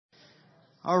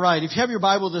All right, if you have your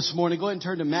Bible this morning, go ahead and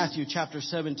turn to Matthew chapter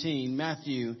 17.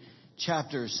 Matthew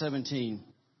chapter 17.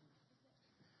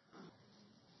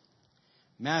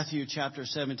 Matthew chapter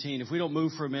 17. If we don't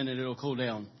move for a minute, it'll cool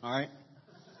down. All right?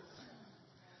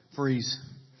 Freeze.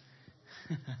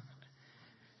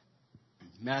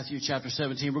 Matthew chapter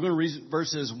 17. We're going to read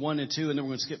verses 1 and 2, and then we're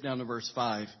going to skip down to verse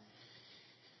 5.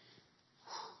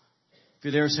 If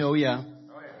you're there, say, oh yeah.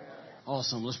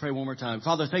 Awesome. Let's pray one more time.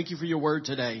 Father, thank you for your word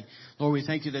today. Lord, we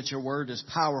thank you that your word is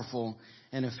powerful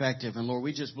and effective. And Lord,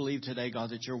 we just believe today, God,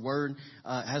 that your word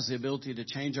has the ability to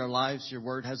change our lives. Your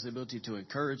word has the ability to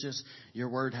encourage us. Your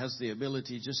word has the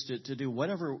ability just to do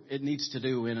whatever it needs to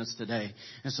do in us today.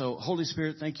 And so, Holy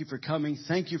Spirit, thank you for coming.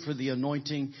 Thank you for the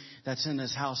anointing that's in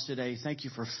this house today. Thank you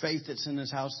for faith that's in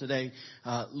this house today.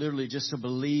 Literally just to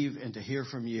believe and to hear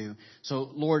from you. So,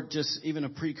 Lord, just even a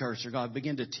precursor, God,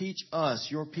 begin to teach us,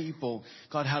 your people,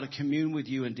 God, how to commune with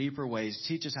you in deeper ways.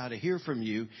 Teach us how to hear from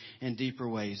you in deeper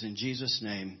ways. In Jesus'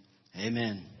 name,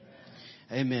 amen.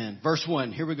 Amen. Verse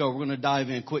 1, here we go. We're going to dive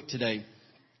in quick today. It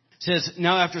says,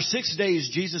 now after 6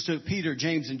 days, Jesus took Peter,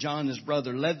 James, and John, his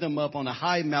brother, led them up on a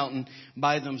high mountain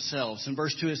by themselves. In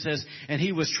verse 2 it says, and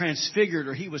he was transfigured,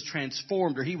 or he was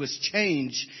transformed, or he was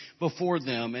changed before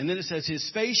them. And then it says, his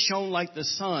face shone like the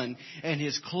sun, and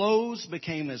his clothes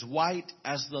became as white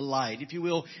as the light. If you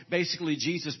will, basically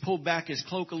Jesus pulled back his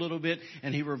cloak a little bit,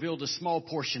 and he revealed a small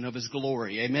portion of his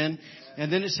glory. Amen?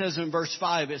 And then it says in verse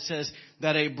 5, it says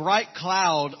that a bright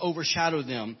cloud overshadowed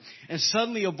them. And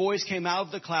suddenly a voice came out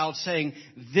of the cloud saying,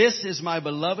 this is my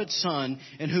beloved Son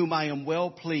in whom I am well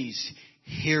pleased.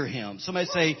 Hear him. Somebody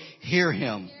say, hear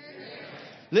him.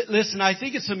 Listen, I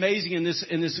think it's amazing in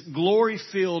this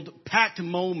glory-filled, packed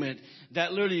moment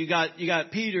that literally you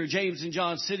got Peter, James, and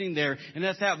John sitting there. And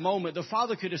at that moment, the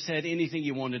Father could have said anything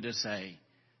he wanted to say.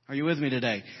 Are you with me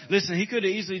today? Listen, he could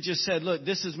have easily just said, look,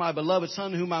 this is my beloved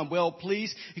Son whom I'm well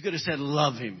pleased. He could have said,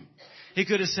 love him. He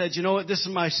could have said, you know what, this is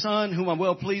my Son whom I'm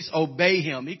well pleased. Obey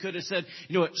him. He could have said,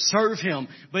 you know what, serve him.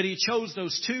 But he chose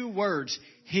those two words,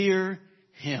 hear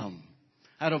him,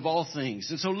 out of all things.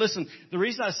 And so listen, the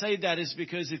reason I say that is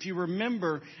because if you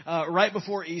remember, right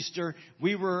before Easter,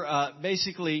 we were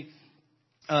basically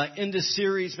in this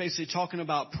series, basically talking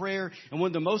about prayer. And one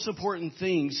of the most important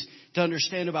things to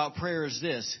understand about prayer is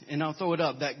this, and I'll throw it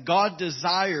up, that God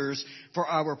desires for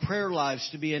our prayer lives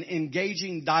to be an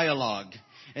engaging dialogue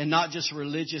and not just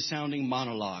religious sounding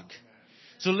monologue.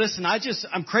 So listen,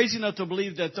 I'm crazy enough to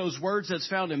believe that those words that's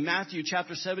found in Matthew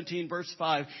chapter 17 verse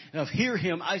 5 of hear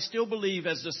him, I still believe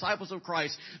as disciples of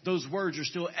Christ, those words are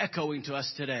still echoing to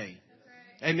us today.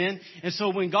 Amen. And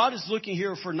so when God is looking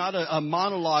here for not a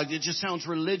monologue, it just sounds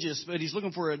religious, but he's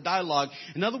looking for a dialogue.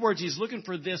 In other words, he's looking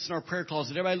for this in our prayer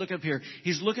closet. Everybody look up here.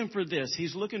 He's looking for this.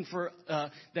 He's looking for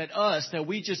that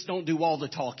we just don't do all the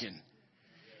talking.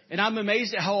 And I'm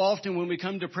amazed at how often when we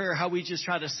come to prayer, how we just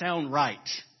try to sound right.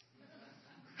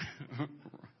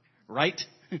 Right?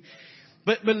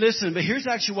 But listen, but here's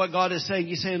actually what God is saying.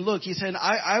 He's saying, look, he's saying,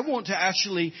 I want to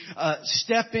actually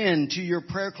step into your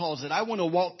prayer closet. I want to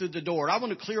walk through the door. I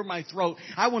want to clear my throat.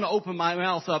 I want to open my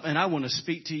mouth up and I want to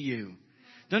speak to you.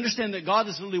 To understand that God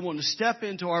is really wanting to step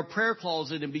into our prayer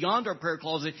closet and beyond our prayer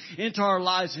closet into our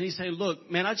lives. And he's saying,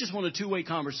 look, man, I just want a two-way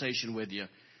conversation with you.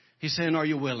 He's saying, are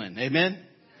you willing? Amen?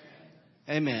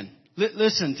 Amen.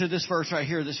 Listen to this verse right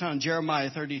here. This found in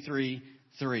Jeremiah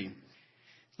 33:3.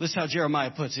 Listen how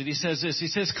Jeremiah puts it. He says this. He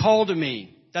says, call to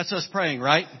me. That's us praying,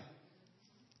 right?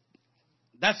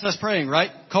 That's us praying, right?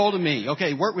 Call to me.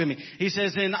 Okay, work with me. He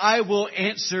says, and I will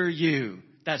answer you.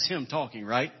 That's him talking,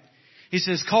 right? He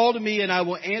says, call to me and I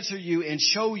will answer you and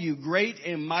show you great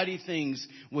and mighty things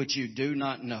which you do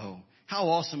not know. How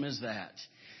awesome is that?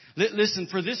 Listen,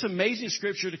 for this amazing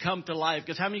scripture to come to life,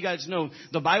 because how many of you guys know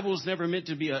the Bible was never meant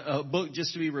to be a book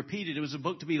just to be repeated. It was a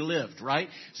book to be lived, right?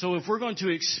 So if we're going to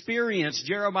experience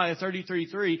Jeremiah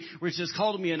 33:3, where it says,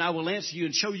 call to me and I will answer you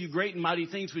and show you great and mighty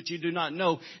things which you do not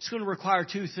know, it's going to require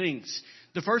two things.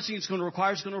 The first thing it's going to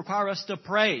require us to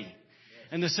pray.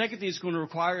 And the second thing it's going to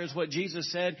require is what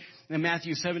Jesus said in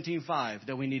Matthew 17:5,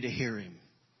 that we need to hear him.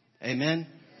 Amen?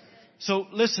 So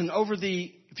listen,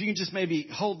 if you can just maybe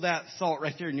hold that thought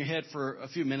right there in your head for a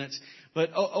few minutes.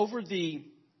 But over the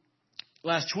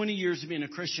last 20 years of being a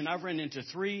Christian, I've run into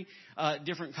three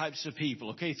different types of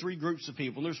people, okay? Three groups of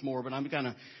people. There's more, but I'm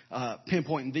kind of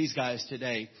pinpointing these guys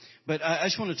today. But I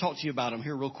just want to talk to you about them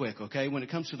here real quick, okay? When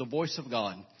it comes to the voice of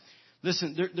God.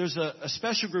 Listen, there's a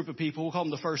special group of people. We'll call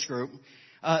them the first group.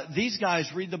 These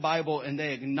guys read the Bible and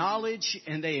they acknowledge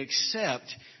and they accept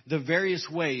the various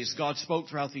ways God spoke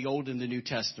throughout the Old and the New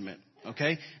Testament.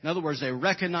 Okay? In other words, they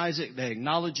recognize it, they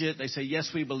acknowledge it, they say, yes,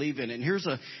 we believe in it. And here's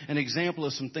an example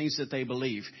of some things that they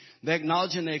believe. They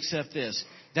acknowledge and they accept this.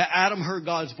 That Adam heard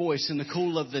God's voice in the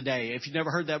cool of the day. If you've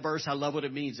never heard that verse, I love what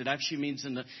it means. It actually means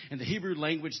in the Hebrew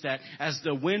language that as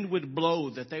the wind would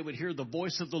blow, that they would hear the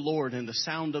voice of the Lord and the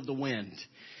sound of the wind.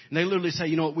 And they literally say,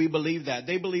 you know what, we believe that.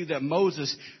 They believe that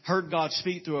Moses heard God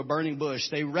speak through a burning bush.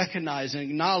 They recognize and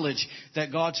acknowledge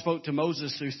that God spoke to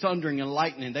Moses through thundering and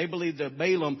lightning. They believe that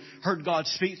Balaam heard God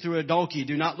speak through a donkey.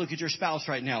 Do not look at your spouse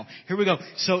right now. Here we go.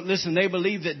 So listen, they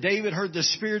believe that David heard the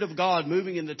Spirit of God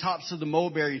moving in the tops of the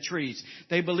mulberry trees.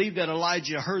 They believe that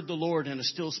Elijah heard the Lord in a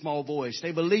still small voice.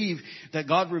 They believe that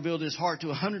God revealed his heart to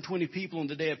 120 people on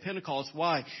the day of Pentecost.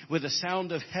 Why? With a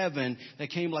sound of heaven that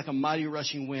came like a mighty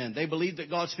rushing wind. They believe that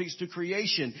God speaks to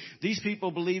creation. These people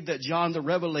believe that John the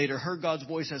Revelator heard God's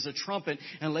voice as a trumpet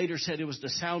and later said it was the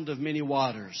sound of many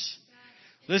waters.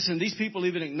 Listen, these people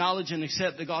even acknowledge and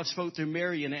accept that God spoke through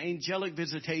Mary in an angelic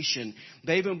visitation.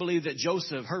 They even believe that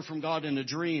Joseph heard from God in a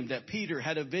dream, that Peter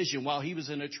had a vision while he was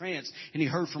in a trance and he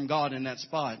heard from God in that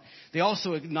spot. They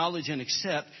also acknowledge and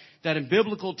accept that in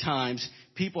biblical times,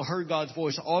 people heard God's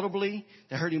voice audibly.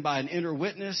 They heard him by an inner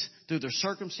witness, through their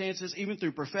circumstances, even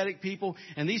through prophetic people.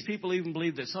 And these people even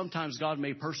believe that sometimes God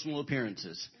made personal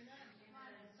appearances.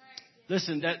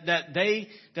 Listen, that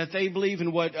they believe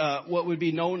in what would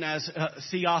be known as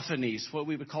theophanies, what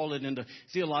we would call it in the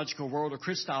theological world, or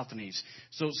Christophanies.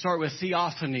 So start with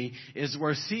theophany is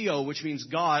where theo, which means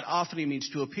God, ophany means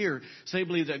to appear. So they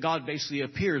believe that God basically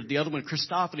appeared. The other one,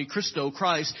 Christophany, Christo,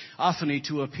 Christ, ophany,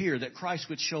 to appear, that Christ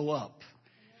would show up.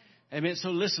 Amen. So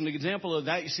listen, the example of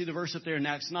that, you see the verse up there in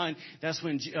Acts 9. That's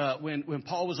when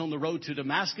Paul was on the road to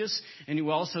Damascus, and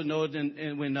you also know it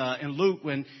in Luke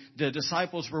when the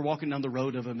disciples were walking down the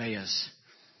road of Emmaus.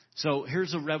 So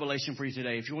here's a revelation for you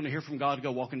today. If you want to hear from God,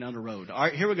 go walking down the road. All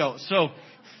right, here we go. So, all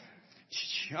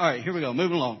right, here we go.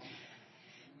 Moving along.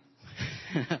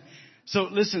 So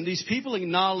listen, these people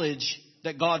acknowledge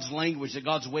that God's language, that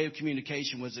God's way of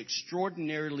communication was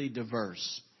extraordinarily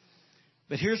diverse.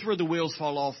 But here's where the wheels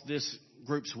fall off this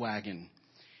group's wagon.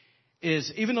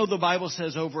 Is even though the Bible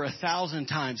says over 1,000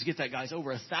 times, get that guys,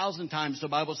 over 1,000 times the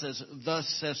Bible says, thus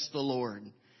says the Lord.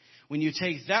 When you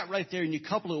take that right there and you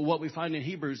couple it with what we find in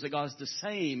Hebrews, that God's the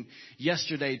same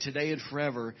yesterday, today, and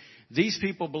forever. These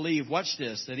people believe, watch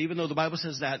this, that even though the Bible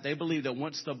says that, they believe that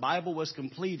once the Bible was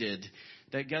completed,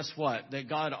 that guess what? That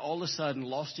God all of a sudden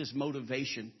lost his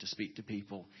motivation to speak to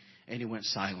people and he went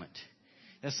silent.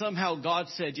 That somehow God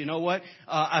said, you know what?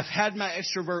 I've had my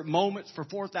extrovert moments for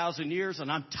 4,000 years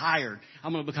and I'm tired.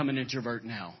 I'm going to become an introvert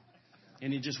now.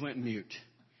 And he just went mute.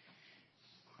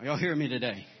 Are y'all hearing me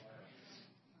today?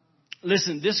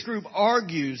 Listen, this group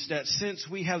argues that since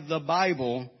we have the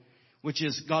Bible, which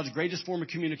is God's greatest form of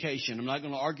communication, I'm not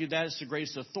going to argue that. It's the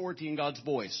greatest authority in God's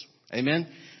voice. Amen.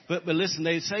 But listen,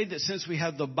 they say that since we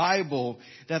have the Bible,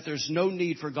 that there's no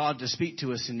need for God to speak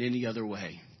to us in any other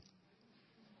way.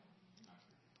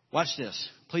 Watch this.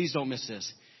 Please don't miss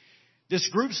this. This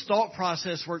group's thought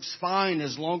process works fine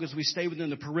as long as we stay within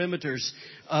the perimeters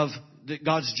of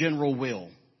God's general will,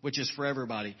 which is for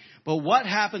everybody. But what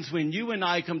happens when you and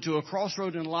I come to a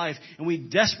crossroad in life and we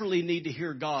desperately need to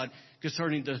hear God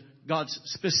concerning God's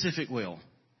specific will?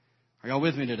 Are y'all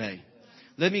with me today?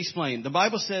 Let me explain. The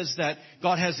Bible says that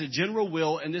God has a general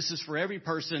will, and this is for every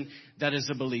person that is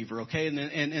a believer, okay?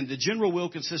 And the general will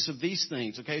consists of these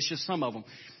things, okay? It's just some of them.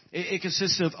 It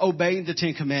consists of obeying the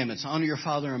 10 Commandments. Honor your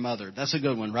father and mother. That's a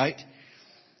good one, right?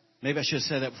 Maybe I should have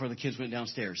said that before the kids went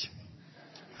downstairs.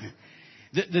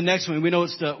 The next one, we know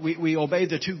it's we obey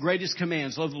the 2 greatest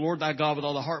commands. Love the Lord thy God with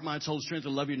all the heart, mind, soul, strength,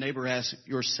 and love your neighbor as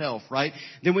yourself, right?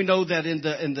 Then we know that in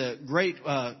the great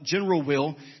general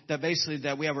will, that basically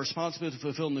that we have a responsibility to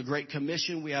fulfill in the Great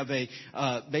Commission. We have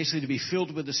basically to be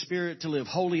filled with the Spirit, to live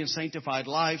holy and sanctified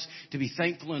lives, to be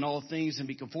thankful in all things, and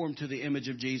be conformed to the image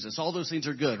of Jesus. All those things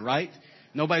are good, right?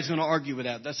 Nobody's going to argue with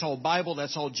that. That's all Bible.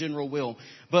 That's all general will.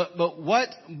 But what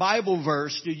Bible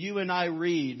verse do you and I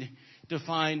read to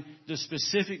find the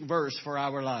specific verse for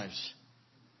our lives?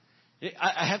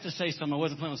 I have to say something. I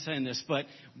wasn't planning on saying this, but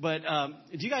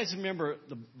do you guys remember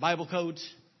the Bible codes?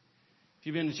 If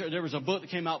you've been in church, there was a book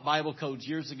that came out, Bible Codes,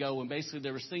 years ago, and basically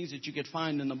there was things that you could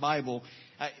find in the Bible.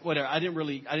 I didn't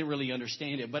really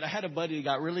understand it, but I had a buddy that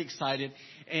got really excited,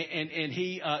 and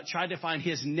he tried to find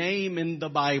his name in the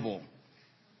Bible.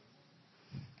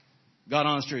 God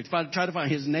honest truth, tried to find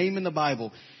his name in the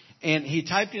Bible. And he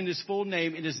typed in his full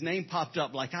name, and his name popped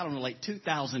up like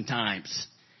 2,000 times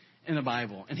in the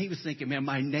Bible. And he was thinking, man,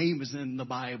 my name is in the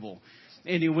Bible.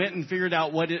 And he went and figured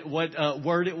out what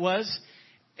word it was.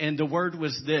 And the word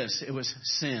was this. It was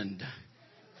send.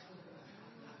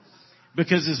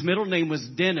 because his middle name was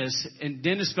Dennis, and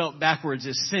Dennis spelled backwards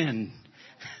is sin.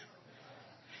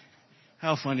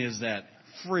 How funny is that?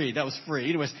 Free. That was free.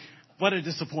 Anyways, what a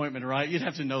disappointment, right? You'd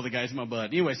have to know the guy's my bud.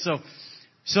 Anyway, so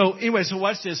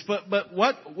watch this. But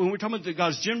when we're talking about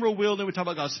God's general will, then we talk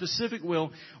about God's specific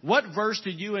will. What verse do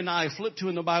you and I flip to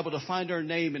in the Bible to find our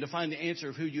name and to find the answer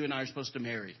of who you and I are supposed to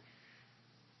marry?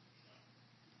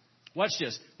 Watch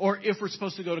this. Or if we're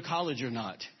supposed to go to college or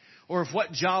not. Or if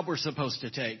what job we're supposed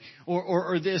to take.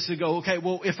 Or this to go, okay,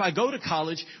 well, if I go to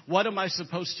college, what am I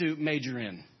supposed to major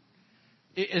in?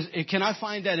 Can I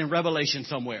find that in Revelation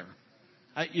somewhere?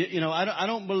 I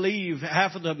don't believe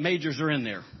half of the majors are in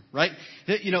there, right?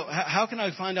 How can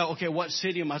I find out, okay, what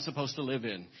city am I supposed to live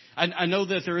in? I know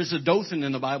that there is a Dothan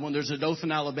in the Bible and there's a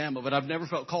Dothan, Alabama, but I've never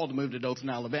felt called to move to Dothan,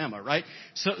 Alabama, right?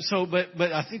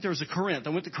 But I think there was a Corinth. I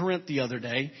went to Corinth the other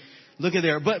day. Look at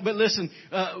there. But listen,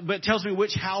 but it tells me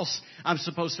which house I'm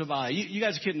supposed to buy. You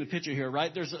guys are getting the picture here,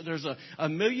 right? There's a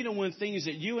million and one things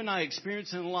that you and I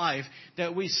experience in life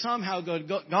that we somehow go,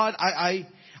 God,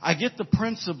 I get the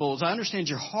principles. I understand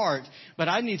your heart, but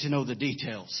I need to know the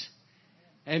details.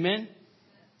 Amen?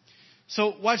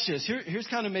 So watch this. Here's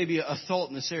kind of maybe a thought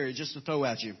in this area just to throw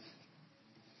at you.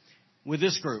 With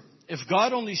this group, if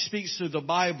God only speaks through the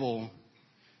Bible,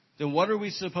 then what are we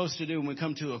supposed to do when we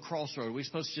come to a crossroad? Are we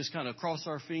supposed to just kind of cross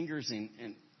our fingers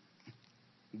and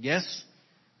guess?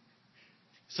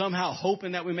 Somehow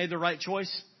hoping that we made the right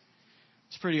choice?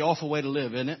 It's a pretty awful way to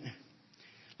live, isn't it?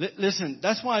 Listen,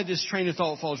 that's why this train of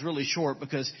thought falls really short,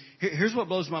 because here's what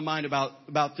blows my mind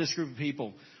about this group of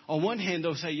people. On one hand,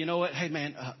 they'll say, you know what? Hey,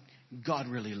 man, God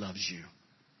really loves you.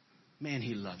 Man,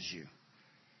 He loves you.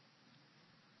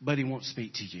 But He won't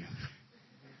speak to you.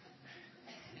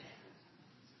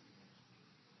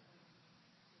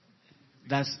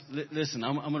 Listen,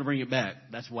 I'm going to bring it back.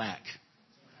 That's whack.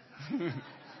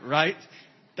 Right?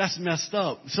 That's messed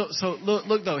up. So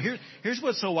look though, here's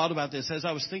what's so wild about this. As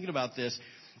I was thinking about this,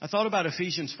 I thought about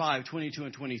Ephesians 5:22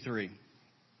 and 23.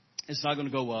 It's not going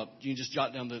to go up. You can just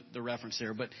jot down the reference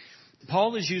there. But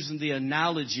Paul is using the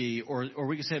analogy, or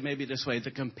we can say it maybe this way,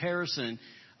 the comparison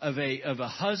of a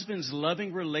husband's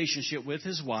loving relationship with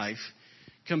his wife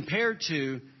compared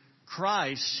to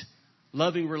Christ's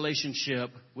loving relationship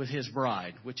with His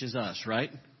bride, which is us,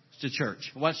 right? It's the church.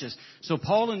 Watch this. So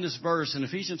Paul in this verse in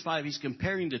Ephesians 5, he's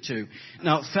comparing the two.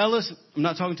 Now, fellas, I'm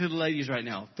not talking to the ladies right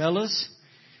now. Fellas,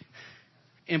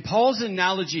 in Paul's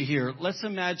analogy here, let's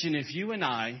imagine if you and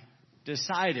I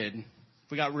decided,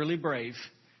 if we got really brave,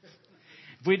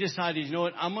 if we decided, you know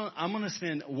what, I'm going to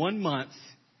spend 1 month,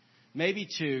 maybe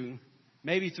 2,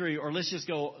 maybe 3, or let's just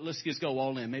go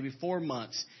all in, maybe 4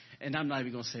 months, and I'm not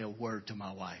even going to say a word to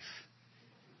my wife.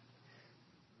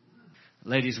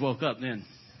 Ladies woke up then.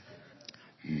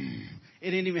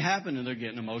 It didn't even happen and they're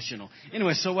getting emotional.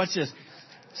 Anyway, so watch this.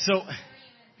 So,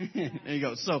 there you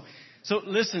go. So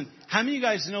listen, how many of you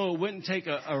guys know it wouldn't take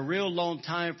a real long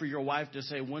time for your wife to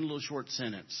say one little short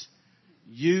sentence?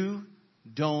 You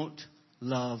don't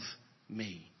love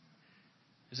me.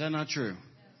 Is that not true?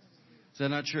 Is that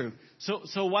not true?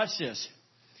 So watch this.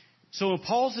 So in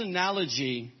Paul's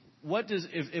analogy, what does,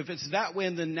 if it's that way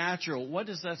in the natural, what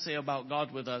does that say about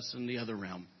God with us in the other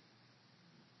realm?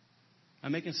 Am I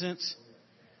making sense?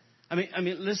 I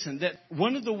mean, listen, that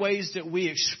one of the ways that we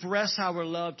express our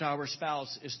love to our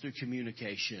spouse is through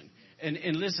communication.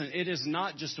 And listen, it is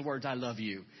not just the words, I love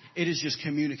you. It is just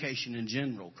communication in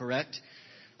general, correct?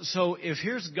 So if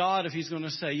here's God, if He's going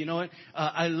to say, you know what,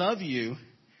 I love you,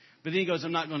 but then He goes,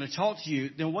 I'm not going to talk to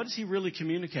you, then what is He really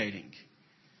communicating?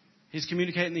 He's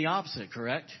communicating the opposite,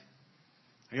 correct?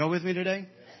 Are y'all with me today?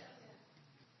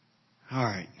 All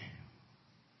right.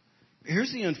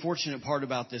 Here's the unfortunate part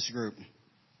about this group.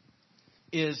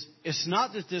 Is it's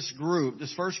not that this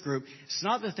first group, it's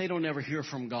not that they don't ever hear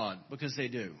from God, because they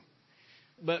do.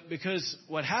 But because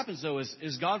what happens though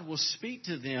is God will speak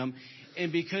to them,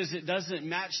 and because it doesn't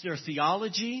match their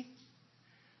theology,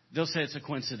 they'll say it's a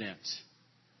coincidence.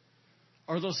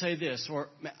 Or they'll say this, or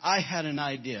I had an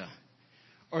idea.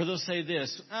 Or they'll say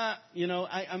this, I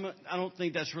don't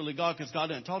think that's really God, because God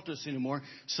doesn't talk to us anymore.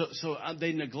 So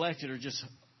they neglect it or just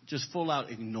full out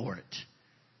ignore it.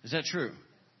 Is that true?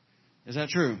 Is that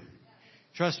true?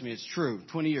 Trust me, it's true.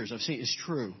 20 years I've seen it's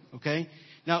true. Okay.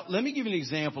 Now let me give you an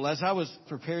example. As I was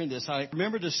preparing this, I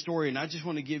remember this story, and I just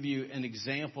want to give you an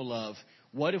example of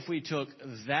what if we took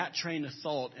that train of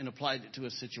thought and applied it to a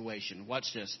situation.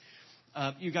 Watch this.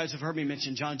 You guys have heard me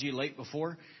mention John G. Lake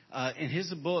before. In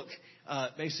his book,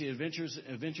 basically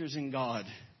Adventures in God.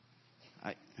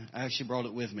 I actually brought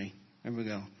it with me. Here we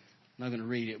go. I'm not going to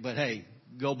read it, but hey,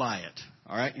 go buy it.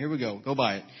 All right, here we go. Go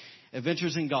buy it.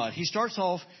 Adventures in God. He starts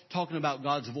off talking about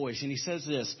God's voice, and he says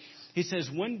this. He says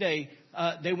one day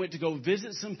they went to go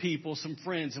visit some people, some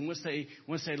friends, and once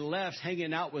they left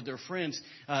hanging out with their friends,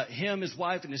 him, his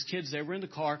wife, and his kids, they were in the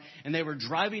car, and they were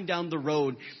driving down the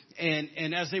road.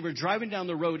 And as they were driving down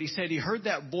the road, he said he heard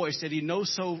that voice that he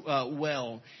knows so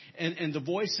well. And the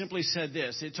voice simply said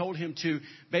this. It told him to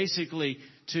basically,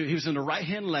 he was in the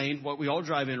right-hand lane, what we all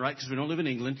drive in, right, because we don't live in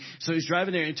England. So he's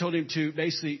driving there and told him to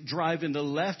basically drive in the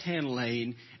left-hand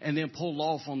lane and then pull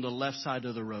off on the left side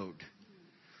of the road.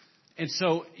 And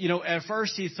so, at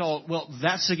first he thought, well,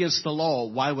 that's against the law.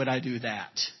 Why would I do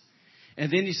that?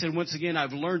 And then he said, once again,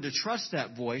 I've learned to trust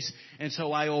that voice. And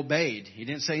so I obeyed. He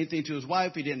didn't say anything to his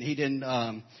wife. He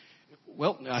didn't,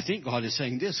 well, I think God is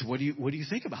saying this. What do you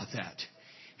think about that?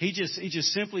 He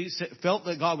just simply felt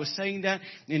that God was saying that,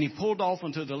 and he pulled off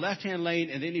onto the left-hand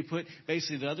lane, and then he put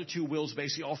basically the other two wheels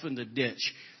basically off in the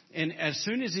ditch. And as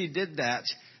soon as he did that,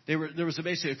 there was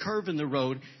basically a curve in the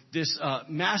road. This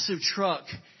massive truck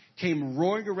came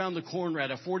roaring around the corner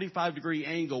at a 45-degree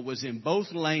angle, was in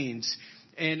both lanes,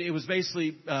 and it was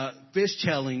basically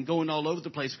fishtailing, going all over the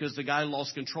place because the guy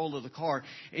lost control of the car.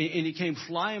 And he came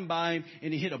flying by him,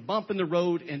 and he hit a bump in the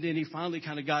road, and then he finally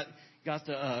kind of got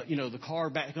the the car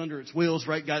back under its wheels,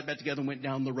 right? Got it back together and went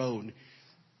down the road.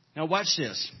 Now watch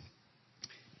this.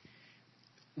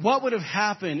 What would have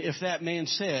happened if that man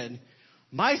said,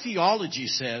 my theology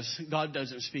says God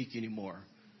doesn't speak anymore?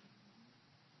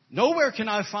 Nowhere can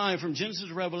I find from Genesis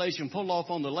to Revelation pull off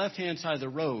on the left-hand side of the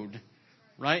road,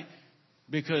 right?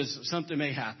 Because something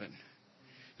may happen.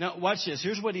 Now, watch this.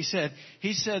 Here's what he said.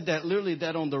 He said that literally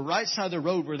that on the right side of the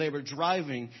road where they were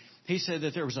driving, he said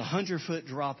that there was a 100-foot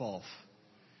drop-off.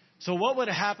 So what would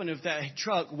have happened if that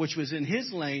truck, which was in his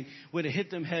lane, would have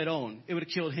hit them head on? It would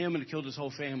have killed him and killed his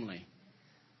whole family.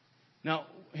 Now,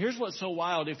 here's what's so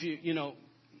wild. If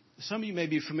some of you may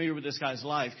be familiar with this guy's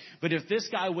life, but if this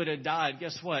guy would have died,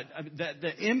 guess what?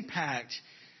 The impact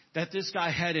that this guy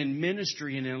had in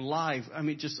ministry and in life,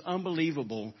 just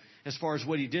unbelievable as far as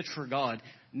what he did for God.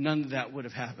 None of that would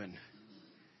have happened.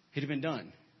 He'd have been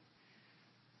done.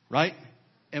 Right?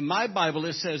 In my Bible,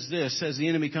 it says this, says the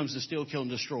enemy comes to steal, kill,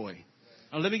 and destroy.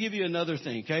 Now, let me give you another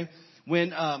thing, okay?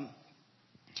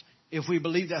 If we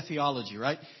believe that theology,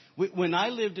 right? When I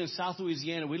lived in South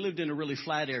Louisiana, we lived in a really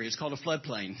flat area. It's called a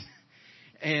floodplain.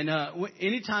 And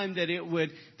anytime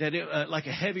like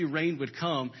a heavy rain would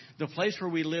come, the place where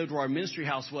we lived, where our ministry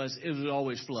house was, it would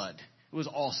always flood. It was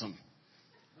awesome.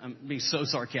 I'm being so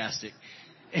sarcastic.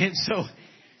 And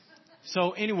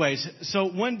so anyways,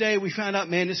 one day we found out,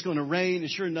 man, it's going to rain. And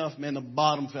sure enough, man, the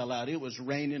bottom fell out. It was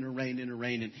raining and raining and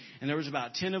raining. And there was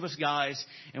about 10 of us guys.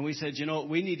 And we said,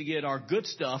 we need to get our good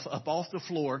stuff up off the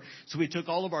floor. So we took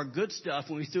all of our good stuff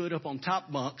and we threw it up on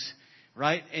top bunks.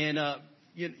 Right. And,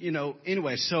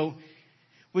 anyway, so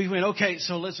we went, okay,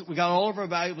 so we got all of our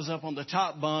valuables up on the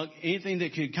top bunk. Anything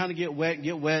that could kind of get wet,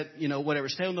 whatever,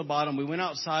 stay on the bottom. We went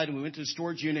outside and we went to the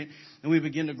storage unit and we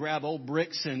began to grab old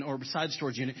bricks or beside the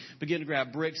storage unit, begin to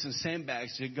grab bricks and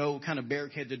sandbags to go kind of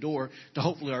barricade the door to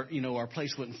hopefully our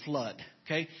place wouldn't flood.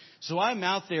 Okay. So I'm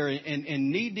out there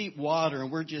in knee deep water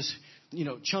and we're just,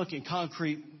 chunking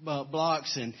concrete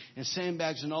blocks and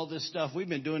sandbags and all this stuff. We've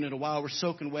been doing it a while. We're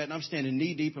soaking wet and I'm standing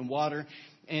knee deep in water.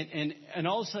 And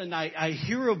all of a sudden I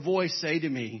hear a voice say to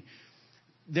me,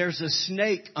 there's a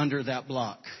snake under that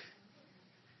block.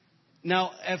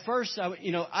 Now, at first,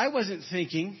 I wasn't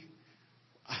thinking,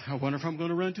 I wonder if I'm going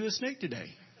to run into a snake today.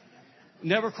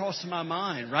 Never crossed my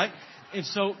mind, right? And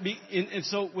so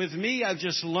with me, I've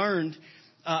just learned,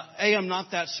 I'm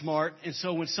not that smart. And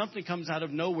so when something comes out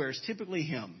of nowhere, it's typically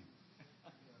him.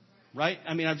 Right?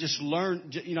 I've just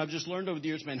learned over the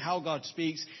years, man, how God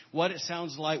speaks, what it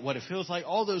sounds like, what it feels like,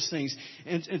 all those things.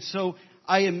 And so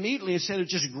I immediately, instead of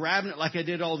just grabbing it like I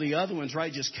did all the other ones,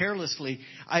 right, just carelessly,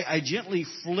 I gently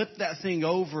flipped that thing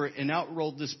over and out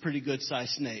rolled this pretty good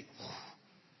sized snake.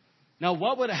 Now,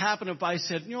 what would have happened if I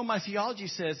said, my theology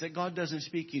says that God doesn't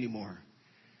speak anymore?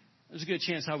 There's a good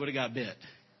chance I would have got bit.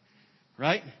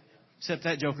 Right? Except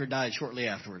that joker died shortly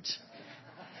afterwards.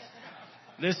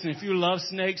 Listen, if you love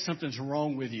snakes, something's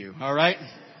wrong with you. All right?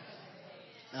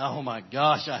 Oh, my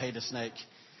gosh, I hate a snake.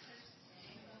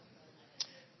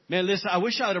 Man, listen, I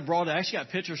wish I would have I actually got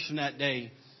pictures from that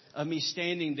day of me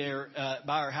standing there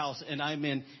by our house, and I'm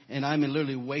in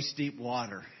literally waist-deep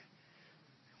water.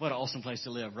 What an awesome place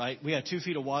to live, right? We had 2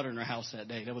 feet of water in our house that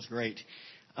day. That was great.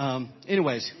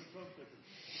 Anyways.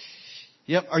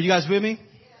 Yep, are you guys with me?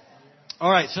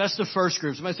 All right, so that's the first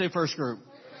group. Somebody say first group.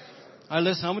 All right,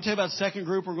 listen, I'm going to tell you about the second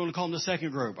group. We're going to call them the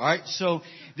second group. All right, so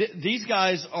these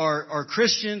guys are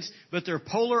Christians, but they're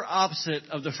polar opposite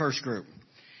of the first group.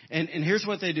 And here's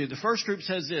what they do. The first group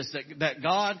says this, that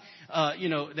God,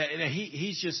 that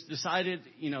he's just decided,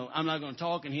 I'm not going to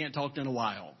talk, and he ain't talked in a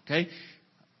while. Okay.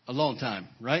 A long time,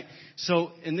 right?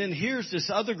 So, and then here's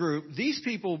this other group. These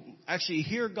people actually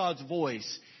hear God's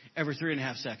voice every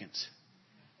 3.5 seconds.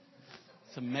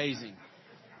 It's amazing.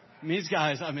 These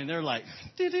guys, they're like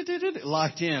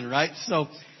locked in, right? So,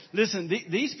 listen,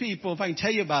 these people, if I can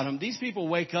tell you about them, these people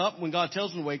wake up when God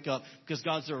tells them to wake up because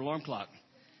God's their alarm clock.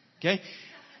 Okay?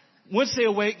 Once they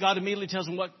awake, God immediately tells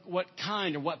them what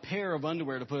kind or what pair of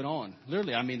underwear to put on.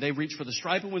 Literally, they reach for the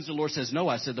striped ones. The Lord says, no,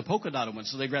 I said the polka dotted ones.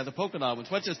 So they grab the polka dotted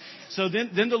ones. Watch this. So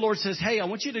then the Lord says, hey, I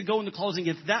want you to go in the closet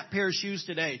and get that pair of shoes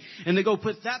today. And they go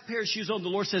put that pair of shoes on. The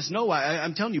Lord says, no,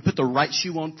 I'm telling you, put the right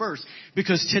shoe on first.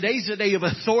 Because today's the day of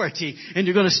authority and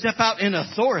you're going to step out in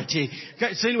authority.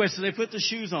 Okay, so anyway, so they put the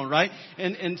shoes on, right?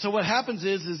 And so what happens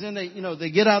is then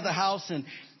they get out of the house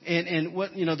and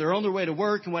what, they're on their way to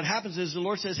work, and what happens is the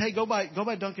Lord says, hey, go buy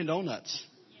Dunkin' Donuts.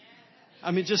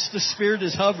 Just the Spirit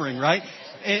is hovering, right?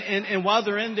 And while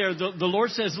they're in there, the Lord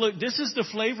says, look, this is the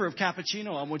flavor of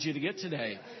cappuccino I want you to get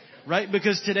today. Right?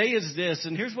 Because today is this,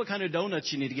 and here's what kind of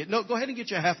donuts you need to get. No, go ahead and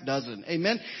get you a half dozen.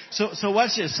 Amen? So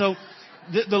watch this. So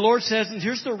the Lord says, and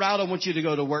here's the route I want you to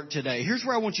go to work today. Here's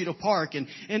where I want you to park. And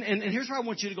here's where I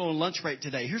want you to go on lunch break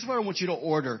today. Here's what I want you to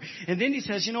order. And then he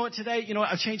says, you know what, today,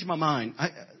 I've changed my mind.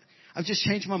 I've just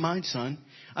changed my mind, son.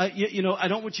 I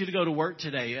don't want you to go to work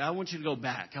today. I want you to go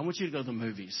back. I want you to go to the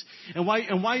movies. And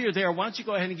while you're there, why don't you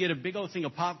go ahead and get a big old thing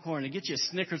of popcorn and get you a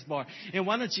Snickers bar. And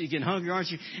why don't you get hungry, aren't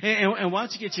you? And why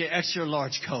don't you get you an extra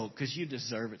large Coke? Because you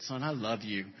deserve it, son. I love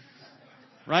you.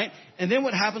 Right? And then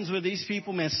what happens with these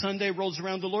people, man, Sunday rolls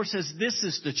around. The Lord says, this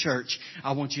is the church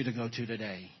I want you to go to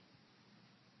today.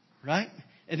 Right?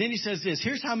 And then he says this,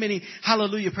 here's how many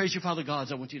hallelujah, praise your Father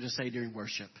gods I want you to say during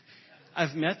worship.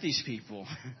 I've met these people.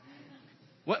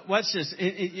 Watch this.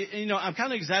 I'm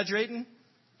kind of exaggerating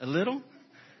a little.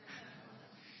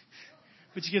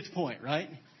 But you get the point, right?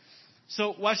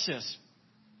 So watch this.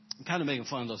 I'm kind of making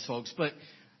fun of those folks, but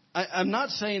I'm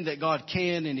not saying that God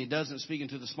can and he doesn't speak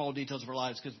into the small details of our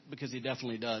lives because he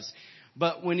definitely does.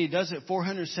 But when he does it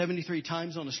 473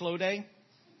 times on a slow day,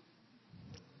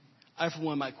 I, for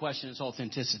one, might question its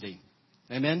authenticity.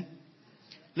 Amen?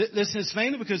 Listen, it's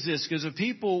mainly because of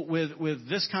people with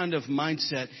this kind of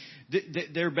mindset,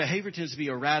 their behavior tends to be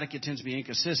erratic, it tends to be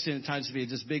inconsistent, it tends to be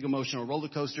this big emotional roller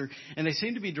coaster, and they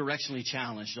seem to be directionally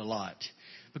challenged a lot.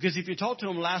 Because if you talk to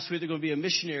them last week, they're going to be a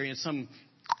missionary in some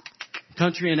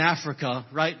country in Africa,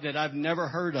 right, that I've never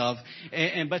heard of.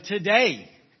 But today,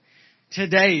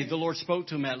 the Lord spoke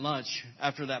to him at lunch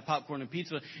after that popcorn and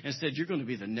pizza and said, you're going to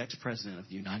be the next president of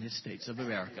the United States of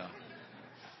America.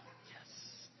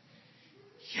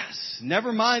 Yes.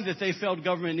 Never mind that they failed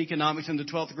government and economics in the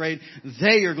 12th grade.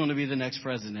 They are going to be the next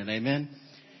president. Amen.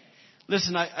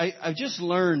 Listen, I've just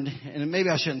learned, and maybe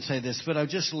I shouldn't say this, but I've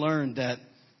just learned that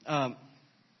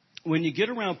when you get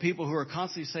around people who are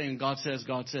constantly saying, God says,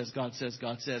 God says, God says,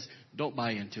 God says, don't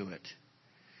buy into it.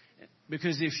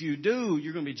 Because if you do,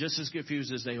 you're going to be just as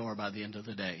confused as they are by the end of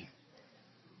the day.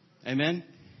 Amen?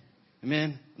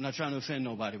 Amen? I'm not trying to offend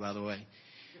nobody, by the way.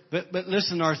 But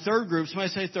listen, our third group, somebody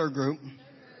say third group.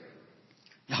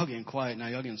 Y'all getting quiet now.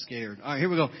 Y'all getting scared. All right, here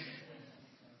we go.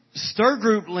 Third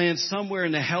group lands somewhere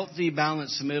in the healthy,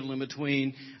 balanced middle in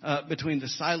between the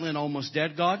silent, almost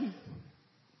dead God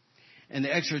and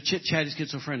the extra chit-chatty,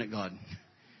 schizophrenic God.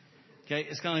 Okay,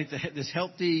 it's kind of like this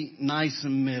healthy, nice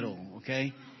middle.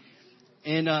 Okay,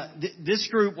 and this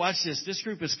group, watch this. This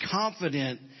group is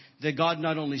confident that God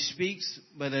not only speaks,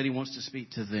 but that He wants to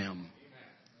speak to them.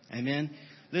 Amen.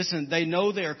 Listen, they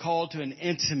know they are called to an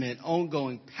intimate,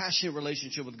 ongoing, passionate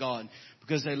relationship with God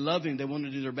because they love Him. They want to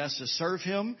do their best to serve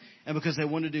Him. And because they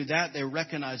want to do that, they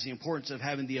recognize the importance of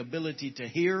having the ability to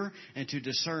hear and to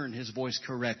discern His voice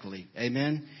correctly.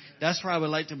 Amen. That's where I would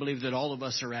like to believe that all of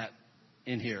us are at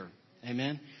in here.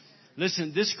 Amen.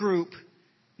 Listen, this group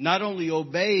not only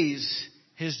obeys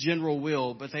His general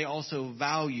will, but they also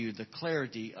value the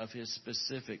clarity of His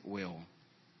specific will.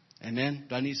 Amen.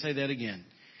 Do I need to say that again?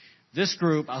 This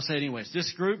group, I'll say it anyways,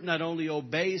 this group not only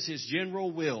obeys His general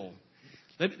will.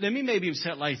 Let me maybe even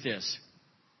say it like this.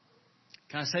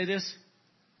 Can I say this?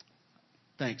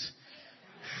 Thanks.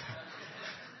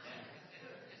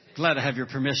 Glad I have your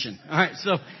permission. All right,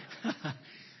 so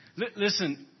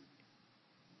listen,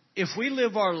 if we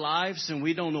live our lives and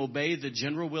we don't obey the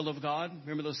general will of God,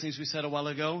 remember those things we said a while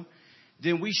ago?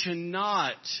 Then we should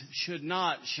not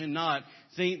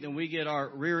think that we get our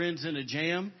rear ends in a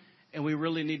jam and we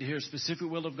really need to hear a specific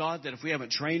will of God, that if we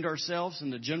haven't trained ourselves in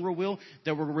the general will,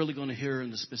 that we're really going to hear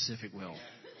in the specific will.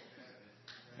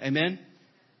 Amen?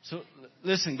 So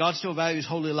listen, God still values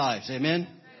holy lives. Amen?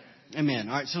 Amen.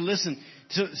 All right, so listen.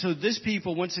 So this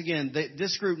people, once again,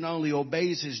 this group not only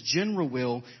obeys His general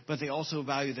will, but they also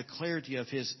value the clarity of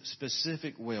His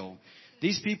specific will.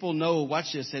 These people know,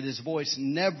 watch this, that His voice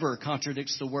never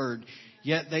contradicts the Word,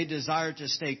 yet they desire to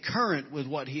stay current with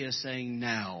what He is saying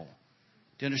now.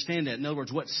 Do you understand that? In other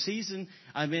words, what season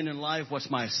I'm in life, what's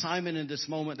my assignment in this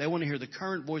moment? They want to hear the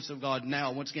current voice of God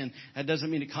now. Once again, that doesn't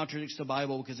mean it contradicts the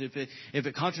Bible, because if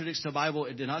it contradicts the Bible,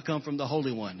 it did not come from the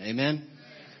Holy One. Amen?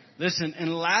 Listen,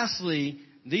 and lastly,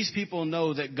 these people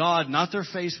know that God, not their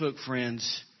Facebook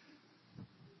friends,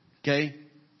 okay,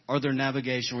 are their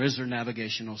navigation, or is their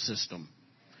navigational system.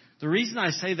 The reason I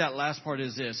say that last part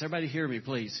is this. Everybody hear me,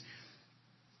 please.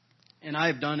 And I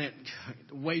have done it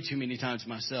way too many times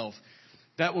myself.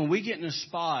 That when we get in a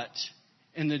spot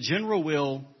and the general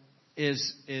will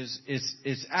is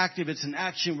active, it's an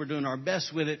action, we're doing our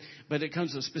best with it, but it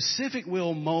comes to a specific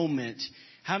will moment.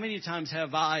 How many times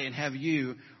have I and have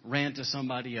you ran to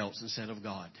somebody else instead of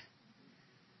God?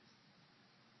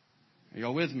 Are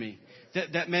y'all with me?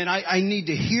 That man, I need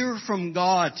to hear from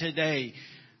God today.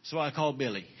 So I called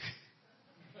Billy.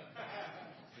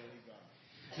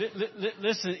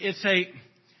 Listen,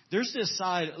 there's this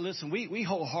side. Listen, we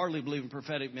wholeheartedly believe in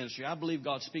prophetic ministry. I believe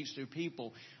God speaks through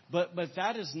people. But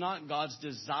that is not God's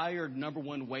desired number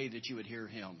one way that you would hear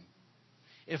Him.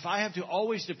 If I have to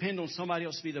always depend on somebody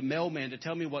else to be the mailman to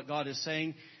tell me what God is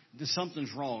saying, then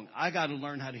something's wrong. I got to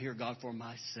learn how to hear God for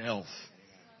myself.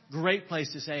 Great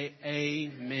place to say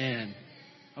amen.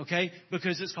 Okay?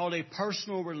 Because it's called a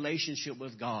personal relationship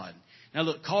with God. Now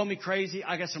look, call me crazy.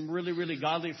 I got some really, really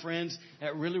godly friends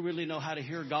that really, really know how to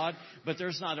hear God. But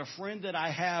there's not a friend that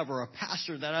I have or a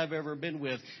pastor that I've ever been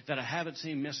with that I haven't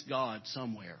seen miss God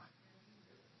somewhere.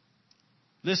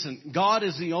 Listen, God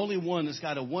is the only one that's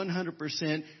got a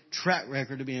 100% track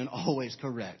record of being always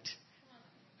correct.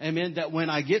 Amen. That when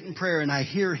I get in prayer and I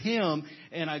hear Him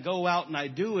and I go out and I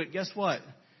do it, guess what?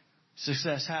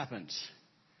 Success happens.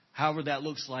 However that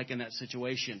looks like in that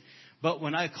situation. But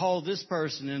when I call this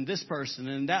person and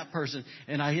that person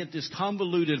and I hit this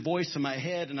convoluted voice in my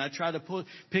head and I try to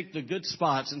pick the good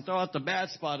spots and throw out the bad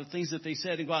spot of things that they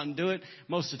said and go out and do it,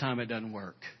 most of the time it doesn't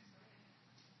work.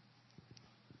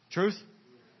 Truth?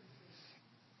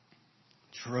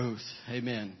 Truth.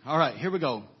 Amen. All right, here we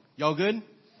go. Y'all good?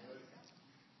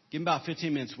 Give me about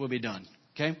 15 minutes. We'll be done.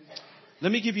 Okay?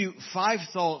 Let me give you 5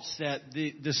 thoughts that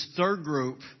this third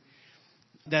group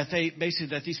that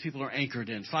these people are anchored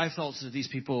in. 5 thoughts that these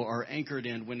people are anchored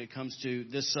in when it comes to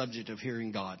this subject of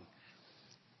hearing God.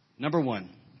 Number 1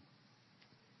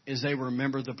 is they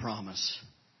remember the promise.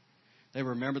 They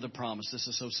remember the promise. This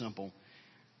is so simple.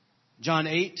 John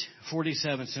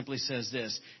 8:47 simply says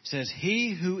this. It says,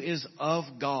 "He who is of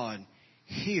God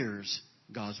hears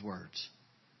God's words."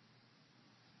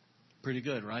 Pretty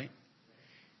good, right?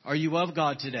 Are you of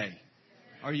God today?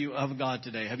 Are you of God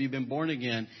today? Have you been born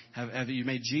again? Have you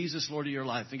made Jesus Lord of your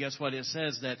life? And guess what? It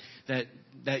says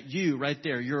that you right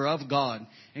there, you're of God.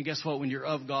 And guess what? When you're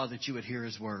of God, that you would hear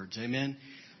His words. Amen.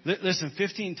 Listen,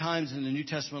 15 times in the New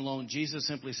Testament alone, Jesus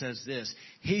simply says this.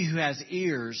 He who has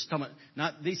ears,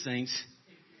 not these things,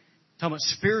 talking about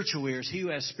spiritual ears. He who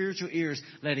has spiritual ears,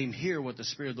 let him hear what the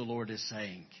Spirit of the Lord is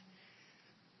saying.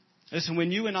 Listen,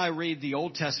 when you and I read the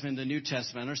Old Testament and the New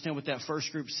Testament, I understand what that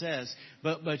first group says,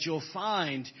 but you'll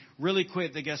find really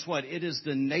quick that guess what? It is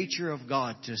the nature of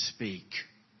God to speak.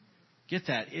 Get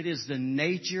that? It is the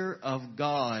nature of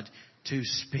God to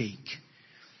speak.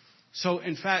 So,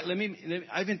 in fact,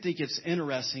 I even think it's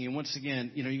interesting, and once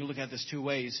again, you can look at this 2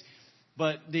 ways,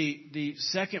 but the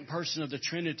second person of the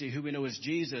Trinity, who we know is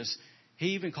Jesus,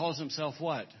 He even calls Himself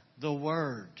what? The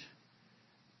Word.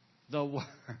 The Word.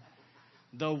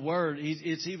 The Word.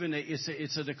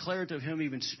 It's a declarative of Him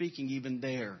even speaking even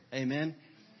there. Amen?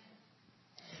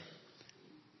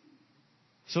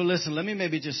 So listen, let me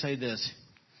maybe just say this.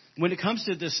 When it comes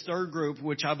to this third group,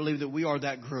 which I believe that we are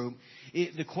that group,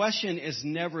 the question is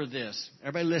never this.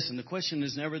 Everybody listen. The question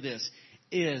is never this.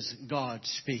 Is God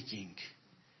speaking?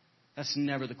 That's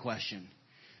never the question.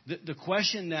 The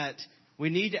question that we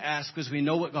need to ask, because we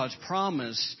know what God's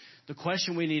promised, the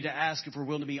question we need to ask, if we're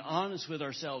willing to be honest with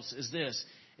ourselves, is this.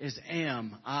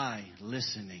 Am I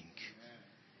listening?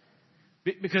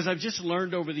 Because I've just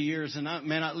learned over the years, and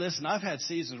listen, I've had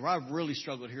seasons where I've really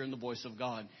struggled hearing the voice of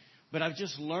God. But I've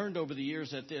just learned over the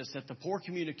years that the poor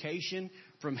communication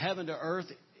from heaven to earth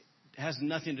has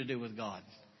nothing to do with God.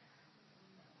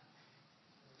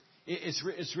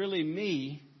 It's really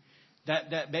me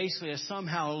that basically has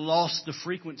somehow lost the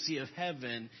frequency of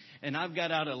heaven, and I've got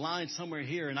out of line somewhere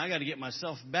here, and I got to get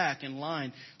myself back in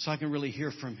line so I can really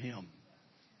hear from Him.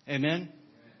 Amen?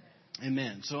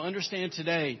 Amen. So understand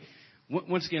today,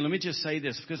 once again, let me just say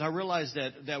this, because I realize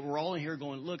that we're all in here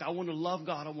going, look, I want to love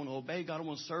God, I want to obey God, I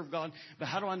want to serve God, but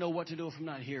how do I know what to do if I'm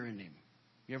not hearing Him?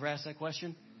 You ever asked that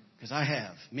question? Because I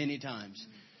have many times.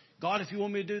 God, if you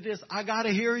want me to do this, I got to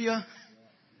hear you.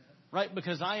 Right?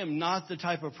 Because I am not the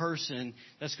type of person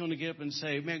that's going to get up and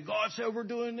say, man, God said we're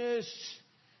doing this,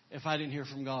 if I didn't hear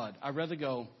from God. I'd rather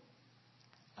go,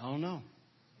 I don't know.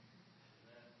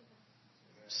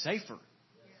 Safer.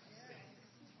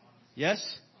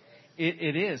 Yes?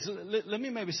 It is. Let me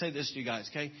maybe say this to you guys,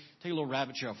 okay? Take a little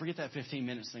rabbit trail. Forget that 15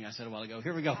 minutes thing I said a while ago.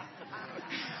 Here we go.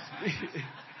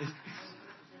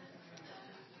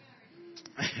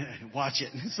 Watch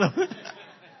it. So,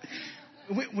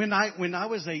 when I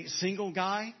was a single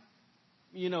guy,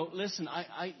 listen,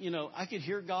 I could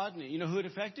hear God, and you know who it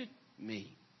affected?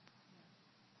 Me.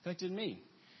 Affected me.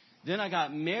 Then I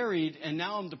got married, and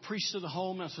now I'm the priest of the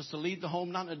home. I'm supposed to lead the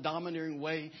home, not in a domineering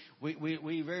way.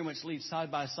 We very much lead side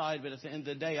by side, but at the end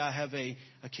of the day, I have a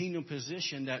kingdom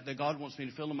position that God wants me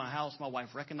to fill in my house. My wife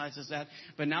recognizes that.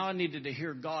 But now I needed to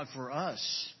hear God for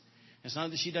us. It's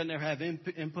not that she doesn't ever have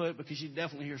input, because she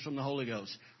definitely hears from the Holy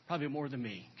Ghost. Probably more than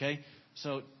me, okay?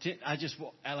 So I just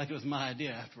act like it was my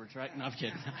idea afterwards, right? No, I'm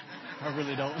kidding. I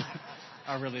really don't.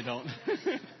 I really don't.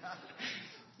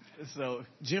 So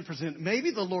Jim presented,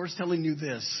 maybe the Lord's telling you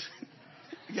this.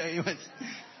 Okay, anyways,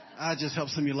 I just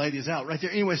helped some of you ladies out right there.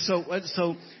 Anyway, so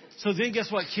then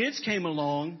guess what? Kids came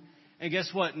along, and guess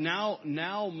what? Now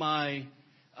my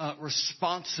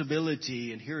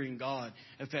responsibility in hearing God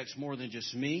affects more than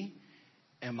just me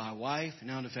and my wife.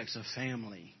 Now it affects a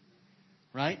family,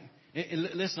 right?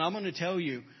 Listen, I'm going to tell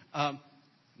you,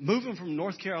 moving from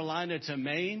North Carolina to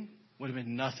Maine would have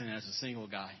been nothing as a single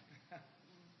guy.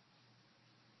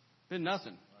 Been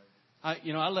nothing. I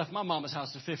left my mama's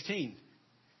house at 15.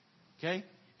 Okay?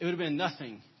 It would have been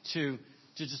nothing to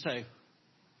just say,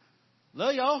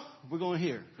 love y'all, we're going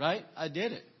here, right? I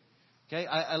did it. Okay?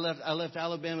 I left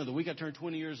Alabama the week I turned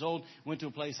 20 years old, went to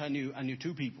a place I knew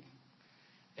 2 people.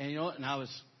 And and I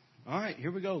was, all right,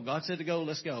 here we go. God said to go,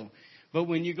 let's go. But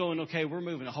when you're going, okay, we're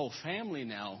moving a whole family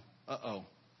now,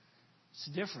 it's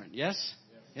different, yes?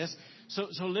 Yes.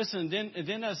 So listen,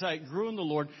 then as I grew in the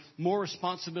Lord, more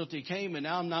responsibility came, and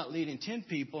now I'm not leading 10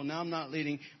 people. Now I'm not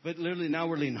leading, but literally now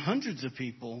we're leading hundreds of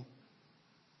people.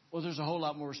 Well, there's a whole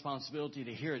lot more responsibility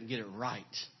to hear it and get it right.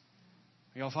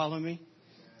 Y'all following me?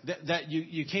 That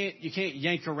you can't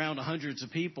yank around hundreds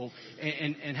of people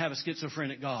and have a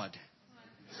schizophrenic God.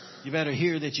 You better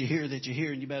hear that you hear that you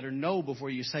hear, and you better know before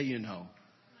you say you know.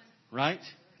 Right?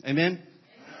 Amen?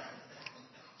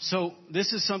 So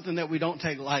this is something that we don't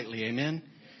take lightly. Amen?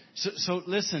 So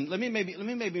listen, let me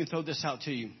maybe throw this out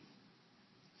to you.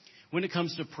 When it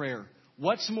comes to prayer,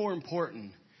 what's more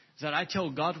important? That I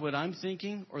tell God what I'm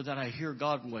thinking, or that I hear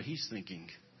God and what He's thinking?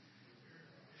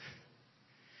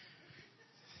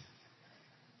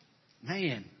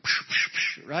 Man,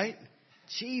 right?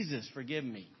 Jesus, forgive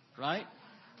me, right?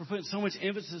 For putting so much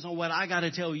emphasis on what I got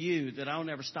to tell you that I don't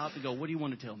ever stop to go, what do you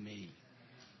want to tell me?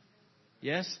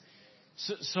 Yes?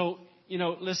 So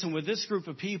listen, with this group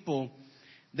of people,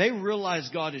 they realize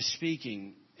God is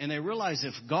speaking. And they realize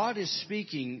if God is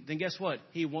speaking, then guess what?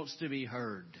 He wants to be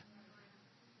heard.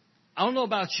 I don't know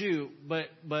about you, but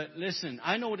listen,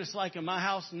 I know what it's like in my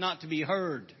house not to be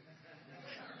heard.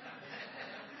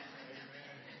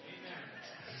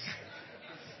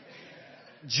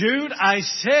 Jude, I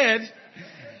said...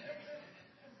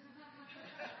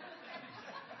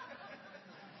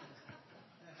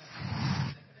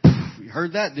 You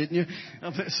heard that, didn't you?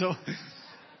 So,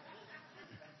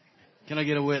 can I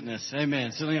get a witness?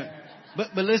 Amen. So,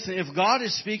 but listen, if God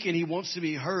is speaking, He wants to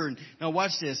be heard. Now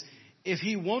watch this. If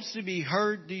He wants to be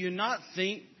heard, do you not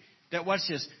think that, watch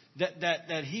this,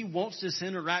 that He wants this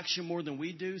interaction more than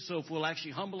we do? So if we'll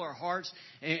actually humble our hearts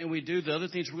and we do the other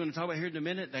things we're going to talk about here in a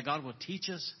minute, that God will teach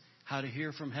us how to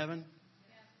hear from heaven?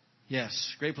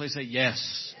 Yes. Great place to say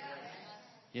yes.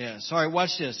 Yes. All right,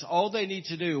 watch this. All they need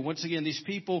to do, once again, these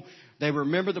people, they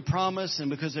remember the promise, and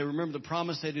because they remember the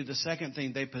promise, they do the second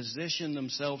thing. They position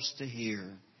themselves to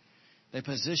hear. They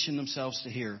position themselves to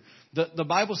hear. The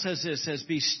Bible says this, says,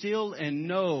 be still and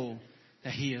know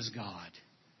that He is God.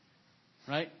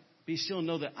 Right? Be still and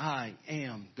know that I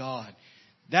am God.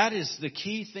 That is the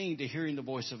key thing to hearing the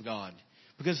voice of God.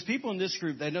 Because people in this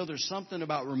group, they know there's something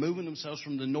about removing themselves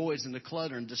from the noise and the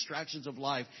clutter and distractions of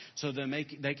life so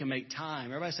they can make time.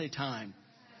 Everybody say time.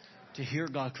 To hear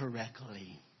God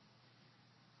correctly.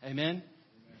 Amen?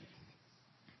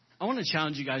 I want to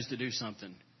challenge you guys to do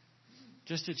something.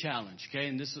 Just a challenge, okay?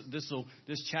 And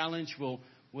this challenge will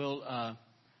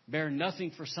bear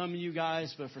nothing for some of you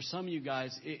guys, but for some of you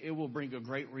guys, it will bring a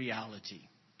great reality.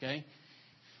 Okay?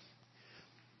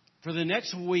 For the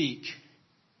next week,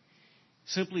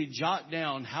 simply jot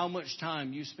down how much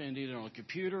time you spend either on a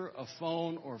computer, a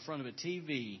phone, or in front of a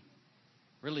TV.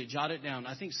 Really jot it down.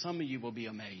 I think some of you will be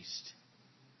amazed.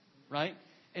 Right?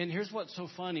 And here's what's so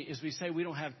funny is we say we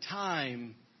don't have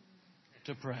time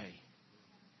to pray.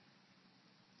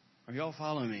 Are y'all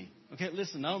following me? Okay,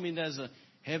 listen, I don't mean that as a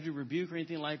heavy rebuke or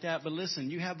anything like that, but listen,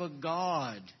 you have a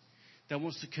God that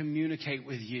wants to communicate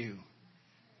with you.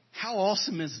 How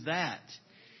awesome is that?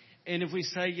 And if we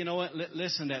say, you know what,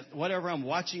 listen, that whatever I'm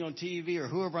watching on TV or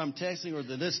whoever I'm texting or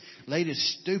this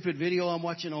latest stupid video I'm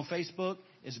watching on Facebook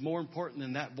is more important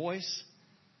than that voice,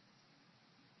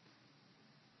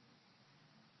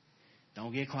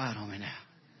 don't get quiet on me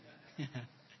now.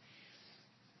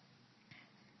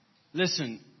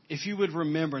 Listen, if you would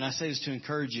remember, and I say this to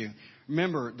encourage you,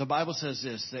 remember, the Bible says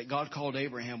this, that God called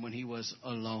Abraham when he was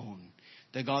alone.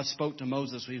 That God spoke to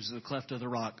Moses when he was in the cleft of the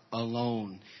rock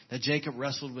alone. That Jacob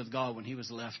wrestled with God when he was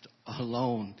left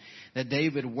alone. That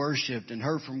David worshipped and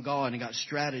heard from God and got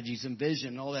strategies and vision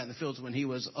and all that in the fields when he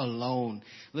was alone.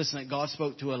 Listen, that God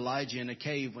spoke to Elijah in a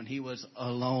cave when he was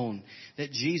alone.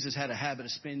 That Jesus had a habit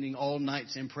of spending all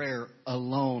nights in prayer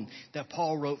alone. That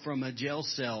Paul wrote from a jail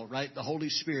cell, right? The Holy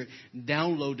Spirit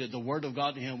downloaded the Word of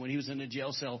God to him when he was in a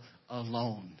jail cell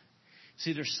alone.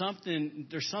 See, there's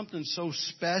something so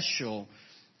special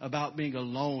about being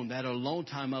alone. That alone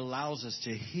time allows us to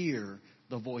hear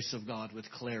the voice of God with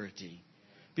clarity.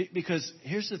 Because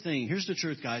here's the thing. Here's the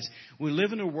truth, guys. We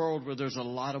live in a world where there's a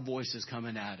lot of voices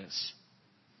coming at us.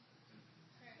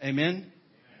 Amen?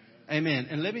 Amen.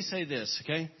 And let me say this,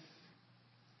 okay?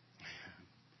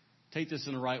 Take this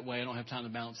in the right way. I don't have time to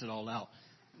balance it all out.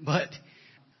 But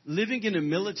living in a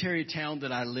military town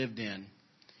that I lived in,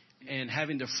 and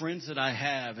having the friends that I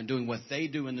have and doing what they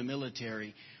do in the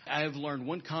military, I have learned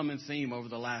one common theme over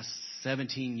the last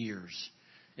 17 years.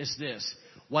 It's this.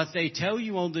 What they tell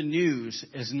you on the news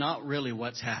is not really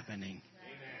what's happening.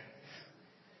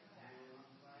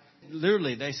 Amen.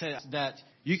 Literally, they say that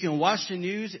you can watch the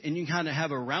news and you kind of have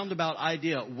a roundabout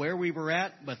idea where we were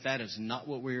at, but that is not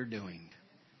what we're doing.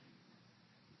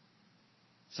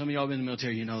 Some of y'all have been in the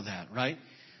military, you know that, right?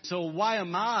 So why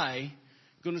am I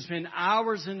going to spend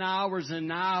hours and hours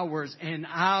and hours and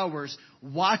hours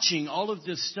watching all of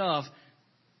this stuff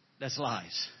that's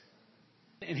lies?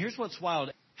 And here's what's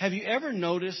wild. Have you ever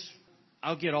noticed,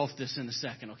 I'll get off this in a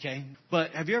second, okay?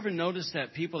 But have you ever noticed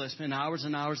that people that spend hours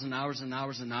and hours and hours and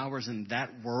hours and hours in that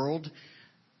world,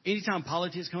 anytime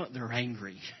politics come up, they're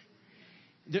angry.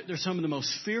 They're some of the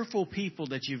most fearful people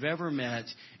that you've ever met.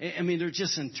 I mean,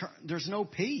 there's no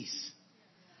peace.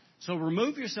 So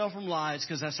remove yourself from lies,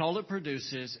 because that's all it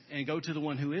produces, and go to the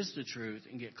one who is the truth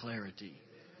and get clarity.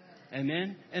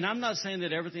 Amen? And I'm not saying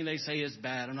that everything they say is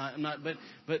bad. I'm not.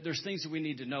 But there's things that we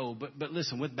need to know. But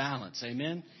listen, with balance.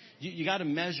 Amen? You got to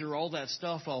measure all that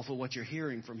stuff off of what you're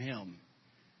hearing from Him.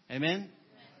 Amen?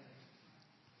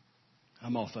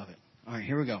 I'm off of it. All right,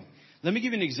 here we go. Let me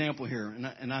give you an example here.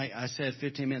 And I said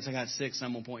 15 minutes. I got 6.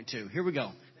 I'm on point 2. Here we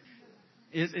go.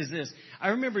 Is this.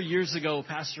 I remember years ago,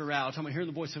 Pastor Rao, talking about hearing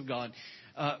the voice of God.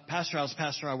 Pastor Rao was a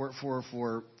pastor I worked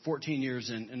for 14 years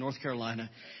in North Carolina.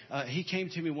 He came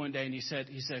to me one day and he said,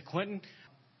 Quinton,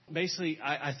 basically,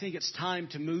 I think it's time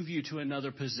to move you to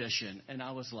another position. And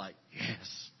I was like,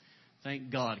 yes, thank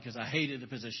God, because I hated the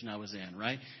position I was in,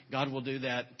 right? God will do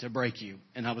that to break you.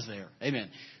 And I was there. Amen.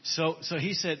 So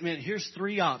he said, man, here's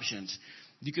 3 options.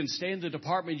 You can stay in the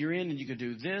department you're in and you can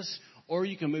do this. Or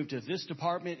you can move to this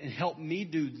department and help me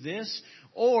do this.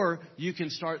 Or you can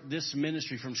start this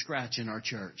ministry from scratch in our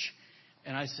church.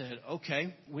 And I said,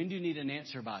 okay, when do you need an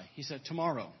answer by? He said,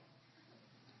 tomorrow.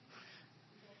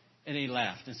 And he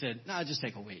laughed and said, no, just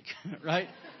take a week, right?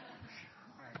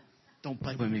 Don't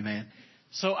play with me, man.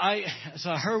 So I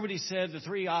heard what he said, the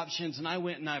 3 options, and I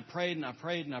went and I prayed and I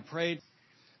prayed and I prayed.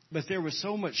 But there was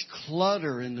so much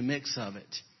clutter in the mix of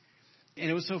it. And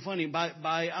it was so funny. By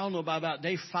about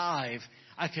day 5,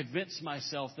 I convinced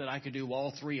myself that I could do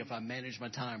all 3 if I managed my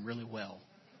time really well.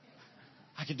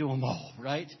 I could do them all,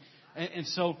 right? And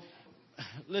so,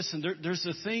 listen, there's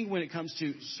a thing when it comes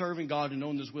to serving God and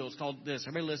knowing His will. It's called this.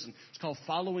 Everybody listen. It's called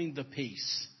following the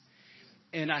peace.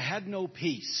 And I had no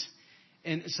peace.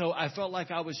 And so I felt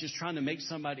like I was just trying to make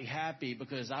somebody happy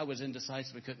because I was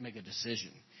indecisive and couldn't make a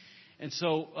decision. And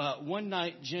so one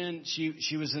night, Jen,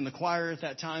 she was in the choir at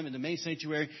that time in the main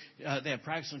sanctuary. They had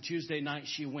practice on Tuesday night.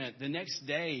 She went. The next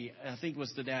day, I think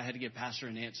was the day I had to give Pastor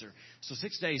an answer. So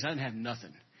 6 days, I didn't have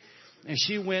nothing. And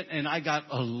she went, and I got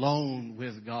alone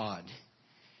with God.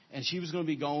 And she was going to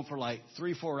be gone for like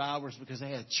 3-4 hours because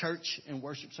they had church and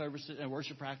worship services and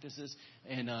worship practices.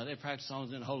 And they practiced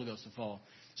songs in the Holy Ghost to fall.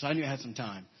 So I knew I had some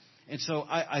time. And so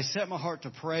I set my heart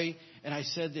to pray. And I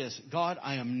said this, God,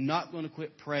 I am not going to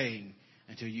quit praying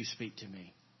until you speak to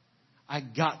me. I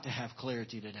got to have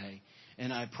clarity today.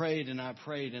 And I prayed and I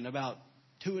prayed. And about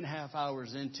 2.5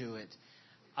 hours into it,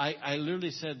 I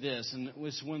literally said this. And it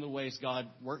was one of the ways God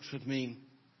works with me.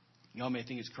 Y'all may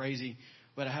think it's crazy.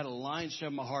 But I had a line set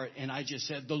in my heart. And I just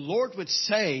said, the Lord would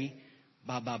say,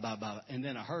 blah, blah, blah, blah. And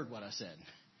then I heard what I said.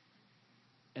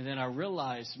 And then I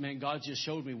realized, man, God just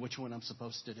showed me which one I'm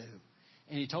supposed to do.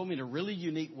 And he told me in a really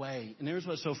unique way. And here's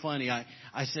what's so funny.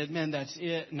 I said, man, that's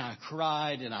it. And I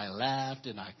cried and I laughed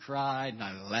and I cried and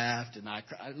I laughed and I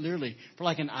cried. Literally, for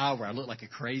like an hour, I looked like a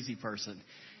crazy person.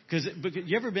 Because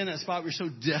you ever been in that spot where you're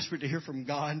so desperate to hear from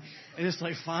God? And it's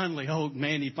like finally, oh,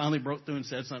 man, he finally broke through and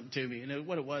said something to me. And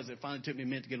what it was, it finally took me a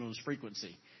minute to get on his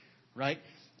frequency. Right?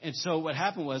 And so what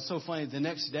happened was, so funny, the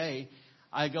next day,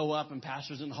 I go up and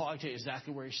pastor's in the hall. I tell you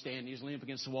exactly where he's standing. He's leaning up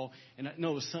against the wall. And it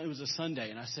was a Sunday.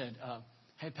 And I said,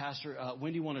 hey, Pastor,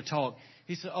 when do you want to talk?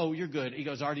 He said, oh, you're good. He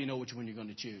goes, I already know which one you're going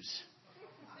to choose.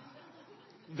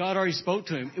 God already spoke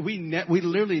to him. We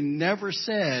literally never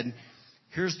said,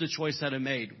 here's the choice that I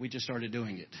made. We just started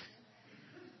doing it.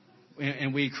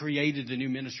 And we created the new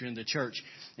ministry in the church.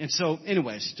 And so,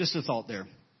 anyways, just a thought there.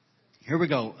 Here we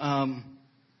go.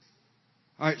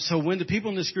 All right, so when the people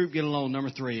in this group get alone,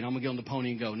 number 3, and I'm going to get on the pony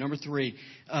and go. Number 3,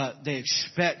 they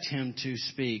expect him to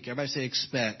speak. Everybody say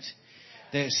expect.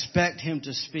 They expect him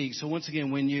to speak. So once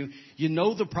again, when you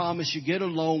know the promise, you get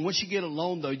alone. Once you get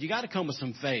alone, though, you got to come with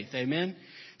some faith. Amen?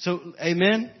 So,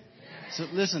 amen? So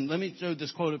listen, let me throw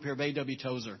this quote up here of A.W.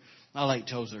 Tozer. I like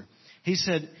Tozer. He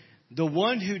said, the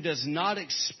one who does not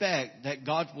expect that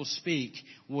God will speak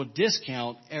will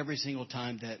discount every single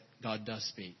time that God does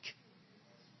speak.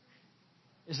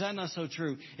 Is that not so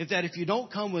true? If you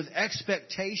don't come with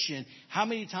expectation, how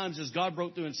many times has God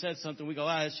broke through and said something, we go,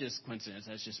 that's just coincidence,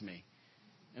 that's just me,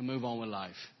 and move on with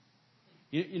life.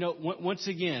 You know, once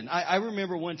again, I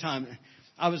remember one time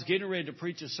I was getting ready to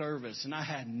preach a service, and I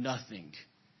had nothing.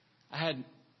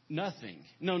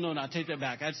 No, I take that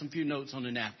back. I had some few notes on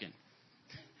the napkin.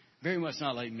 Very much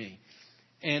not like me.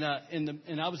 And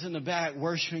I was in the back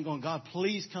worshiping, going, God,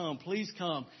 please come, please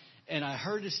come. And I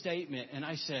heard a statement, and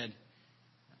I said,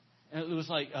 and it was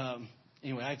like,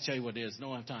 anyway, I can tell you what it is.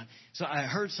 Don't have time. So I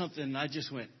heard something, and I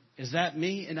just went, is that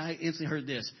me? And I instantly heard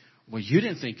this. Well, you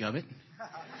didn't think of it.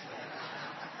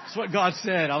 That's what God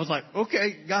said. I was like,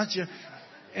 okay, gotcha.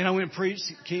 And I went and preached.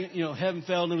 Heaven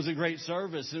fell, and it was a great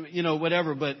service.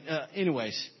 Whatever. But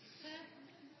anyways.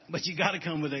 But you got to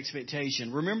come with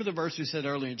expectation. Remember the verse we said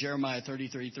earlier in Jeremiah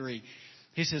 33:3.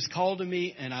 He says, call to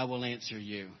me, and I will answer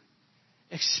you.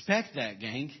 Expect that,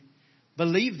 gang.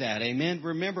 Believe that. Amen.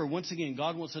 Remember, once again,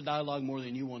 God wants a dialogue more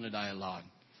than you want a dialogue.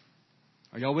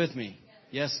 Are y'all with me?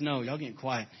 Yes, no. Y'all getting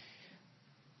quiet.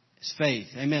 It's faith.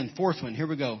 Amen. 4th one. Here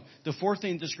we go. The 4th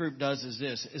thing this group does is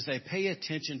this, is they pay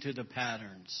attention to the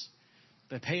patterns.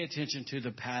 They pay attention to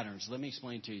the patterns. Let me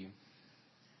explain to you.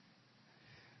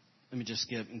 Let me just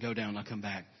skip and go down. I'll come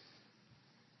back.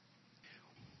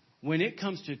 When it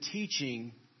comes to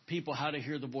teaching people how to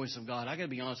hear the voice of God, I got to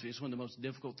be honest with you, it's one of the most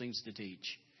difficult things to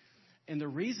teach. And the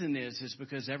reason is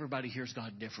because everybody hears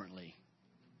God differently.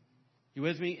 You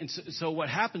with me? And so what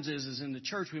happens is in the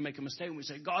church we make a mistake and we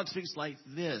say, God speaks like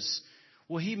this.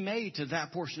 Well, he may to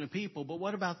that portion of people, but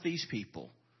what about these people?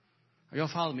 Are y'all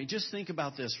following me? Just think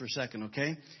about this for a second,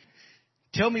 okay?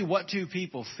 Tell me what 2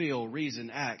 people feel, reason,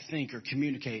 act, think, or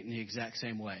communicate in the exact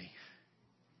same way.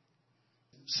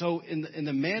 So in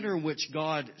the manner in which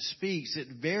God speaks, it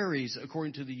varies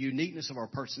according to the uniqueness of our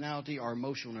personality, our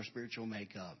emotional, and our spiritual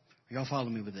makeup. Are y'all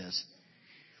following me with this?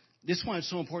 This is why it's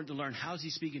so important to learn, how is he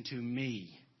speaking to me?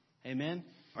 Amen?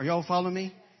 Are y'all following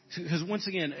me? Because once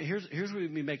again, here's where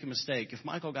we make a mistake. If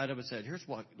Michael got up and said, here's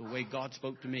the way God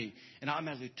spoke to me, and I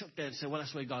automatically took that and said, well,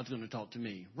 that's the way God's going to talk to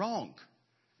me. Wrong.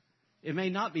 It may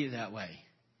not be that way.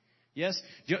 Yes?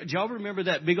 Do y'all remember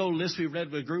that big old list we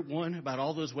read with Group 1 about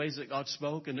all those ways that God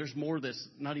spoke? And there's more that's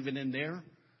not even in there.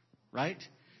 Right?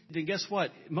 Then guess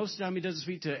what? Most of the time he doesn't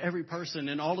speak to every person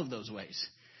in all of those ways.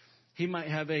 He might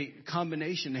have a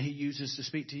combination that he uses to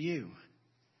speak to you.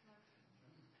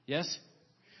 Yes?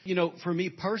 For me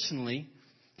personally,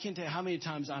 I can't tell you how many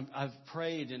times I've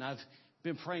prayed and I've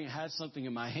been praying, had something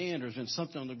in my hand, or there's been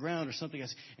something on the ground or something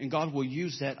else, and God will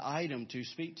use that item to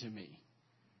speak to me.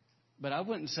 But I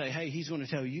wouldn't say, hey, he's going to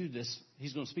tell you this.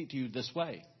 He's going to speak to you this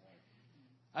way.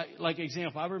 Like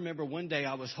example, I remember one day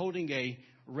I was holding a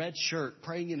red shirt,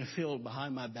 praying in a field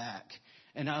behind my back.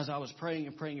 And as I was praying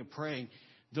and praying and praying,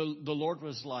 the Lord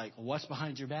was like, what's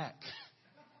behind your back?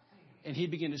 And he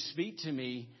began to speak to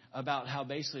me about how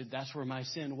basically that's where my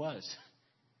sin was.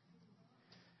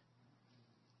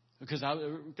 Because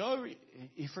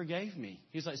he forgave me.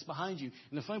 He's like, it's behind you.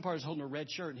 And the funny part is holding a red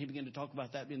shirt, and he began to talk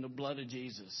about that being the blood of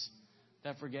Jesus.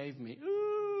 That forgave me.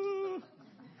 Ooh.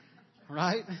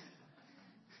 Right?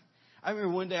 I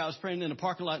remember one day I was praying in a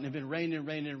parking lot, and it had been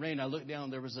raining. I looked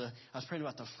down, I was praying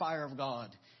about the fire of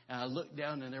God. And I looked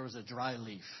down, and there was a dry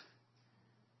leaf.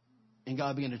 And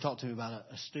God began to talk to me about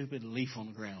a stupid leaf on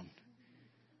the ground.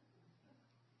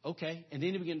 Okay. And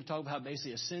then he began to talk about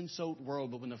basically a sin-soaked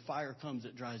world, but when the fire comes,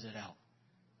 it dries it out.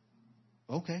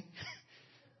 Okay.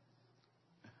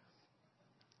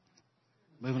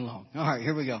 Moving along. All right,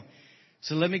 here we go.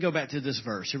 So let me go back to this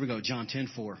verse. Here we go. John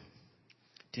 10:4.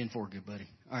 10:4, good buddy.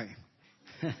 All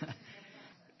right.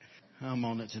 I'm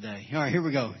on it today. All right, here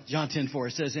we go. John 10:4.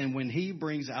 It says, and when he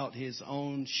brings out his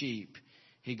own sheep,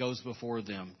 he goes before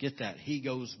them. Get that. He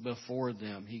goes before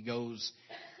them. He goes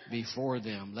before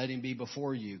them. Let him be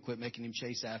before you. Quit making him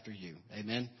chase after you.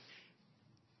 Amen.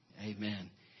 Amen.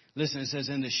 Listen, it says,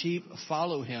 and the sheep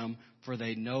follow him, for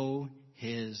they know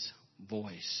his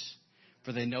voice.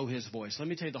 For they know his voice. Let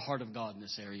me tell you the heart of God in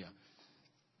this area.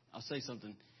 I'll say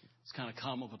something. It's kind of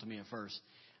comical to me at first.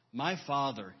 My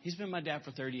father, he's been my dad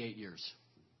for 38 years.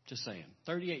 Just saying.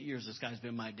 38 years this guy's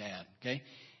been my dad. Okay?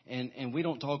 And we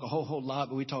don't talk a whole lot,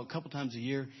 but we talk a couple times a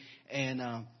year. And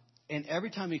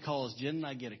every time he calls, Jen and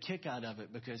I get a kick out of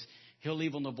it because he'll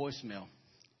leave on the voicemail.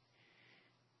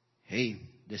 Hey,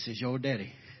 this is your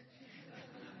daddy.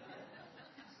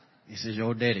 This is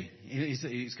your daddy.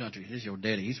 He's country. This is your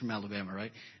daddy. He's from Alabama,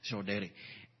 right? It's your daddy.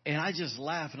 And I just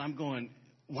laugh, and I'm going,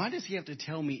 why does he have to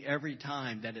tell me every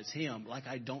time that it's him like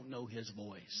I don't know his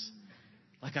voice?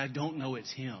 Like I don't know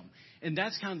it's him. And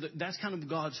that's kind of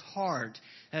God's heart.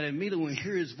 That immediately when we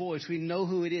hear his voice, we know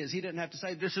who it is. He doesn't have to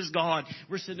say, this is God.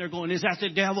 We're sitting there going, is that the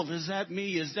devil? Is that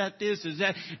me? Is that this? Is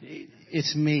that?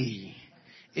 It's me.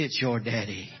 It's your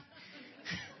daddy.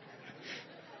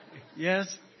 Yes?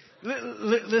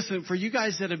 Listen, for you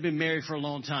guys that have been married for a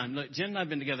long time, look, Jen and I have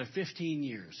been together 15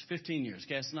 years. 15 years.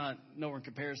 Okay, it's not nowhere in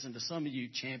comparison to some of you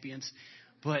champions.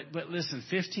 But listen,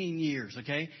 15 years,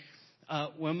 okay?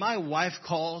 When my wife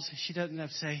calls, she doesn't have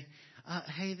to say,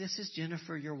 hey, this is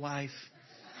Jennifer, your wife.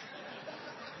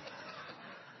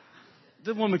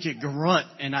 The woman could grunt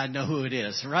and I know who it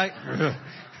is, right?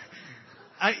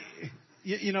 I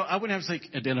wouldn't have to say,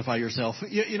 identify yourself.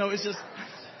 It's just,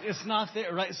 it's not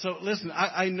there, right? So listen,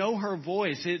 I know her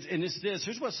voice, and it's this.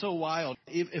 Here's what's so wild.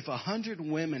 If 100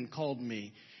 women called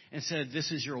me and said,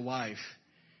 this is your wife,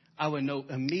 I would know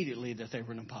immediately that they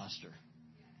were an imposter.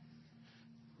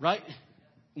 Right?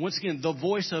 Once again, the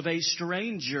voice of a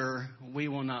stranger we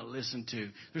will not listen to.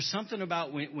 There's something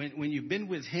about when you've been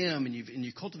with him and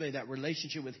you cultivate that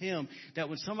relationship with him, that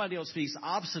when somebody else speaks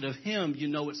opposite of him, you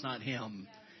know it's not him.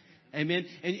 Amen.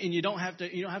 And you don't have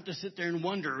to sit there and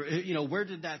wonder, where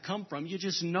did that come from? You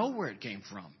just know where it came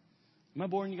from. Am I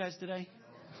boring you guys today?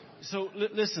 So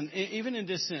listen, even in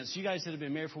this sense, you guys that have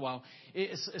been married for a while,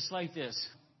 it's like this.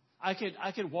 I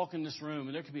could walk in this room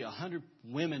and there could be 100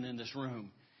 women in this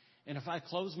room. And if I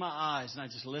close my eyes and I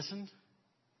just listened,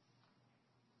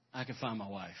 I could find my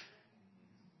wife.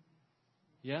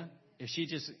 Yeah? If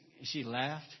she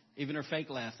laughed, even her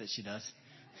fake laugh that she does.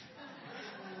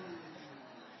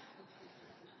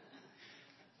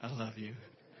 I love you.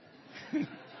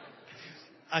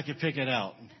 I could pick it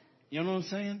out. You know what I'm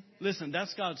saying? Listen,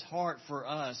 that's God's heart for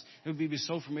us. It would be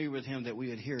so familiar with him that we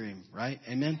would hear him, right?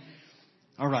 Amen?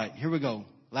 All right, here we go.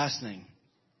 Last thing.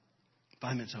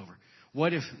 5 minutes over.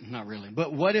 What if, not really,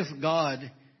 but what if God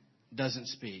doesn't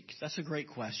speak? That's a great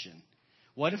question.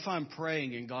 What if I'm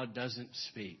praying and God doesn't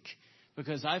speak?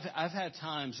 Because I've had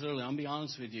times, literally, I'll be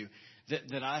honest with you,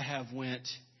 that I have went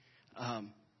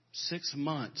 6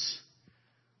 months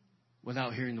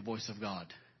without hearing the voice of God.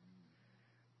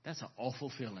 That's an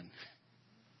awful feeling.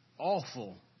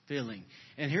 Awful feeling.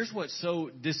 And here's what's so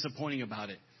disappointing about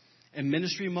it. In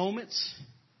ministry moments,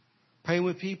 praying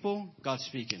with people, God's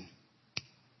speaking.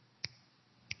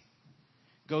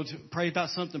 Go to pray about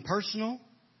something personal,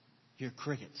 hear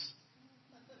crickets.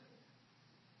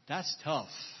 That's tough.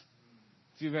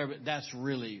 That's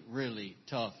really, really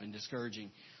tough and discouraging.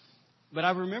 But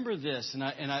I remember this, and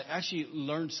I actually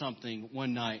learned something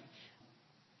one night.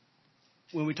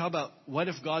 When we talk about what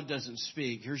if God doesn't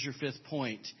speak, here's your 5th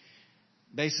point.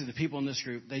 Basically, the people in this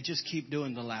group, they just keep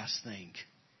doing the last thing.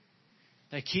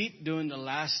 They keep doing the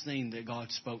last thing that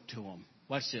God spoke to them.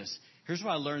 Watch this. Here's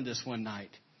why I learned this one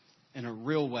night in a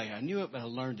real way. I knew it, but I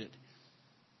learned it.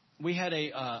 We had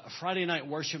a Friday night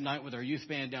worship night with our youth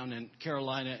band down in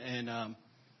Carolina,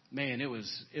 man, it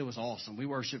was awesome. We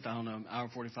worshiped, I don't know, an hour,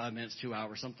 45 minutes, 2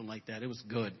 hours, something like that. It was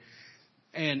good.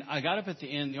 And I got up at the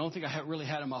end. The only thing I really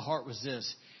had in my heart was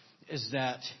this, is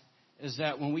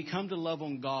that when we come to love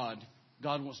on God,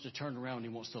 God wants to turn around and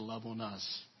He wants to love on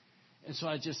us. And so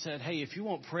I just said, hey, if you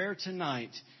want prayer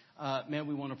tonight, man,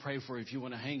 we want to pray for you. If you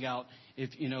want to hang out,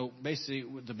 basically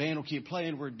the band will keep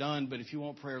playing, we're done. But if you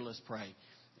want prayer, let's pray.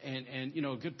 And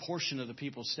a good portion of the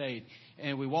people stayed.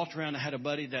 And we walked around. I had a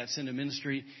buddy that's in the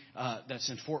ministry that's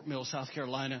in Fort Mill, South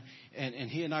Carolina. And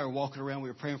he and I were walking around. We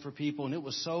were praying for people. And it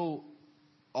was so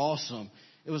awesome.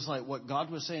 It was like what God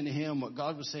was saying to him, what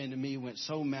God was saying to me went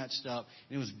so matched up.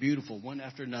 And it was beautiful, one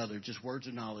after another, just words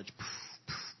of knowledge.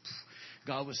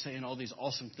 God was saying all these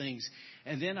awesome things.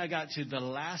 And then I got to the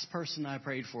last person I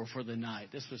prayed for the night.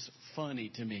 This was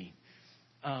funny to me.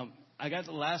 I got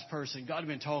the last person. God had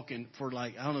been talking for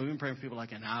we've been praying for people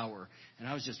like an hour. And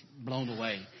I was just blown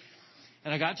away.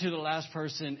 And I got to the last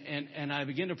person, and I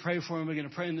began to pray for him. I began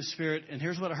to pray in the Spirit. And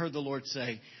here's what I heard the Lord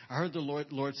say. I heard the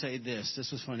Lord say this.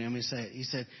 This was funny. I'm going to say it. He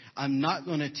said, I'm not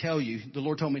going to tell you. The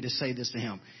Lord told me to say this to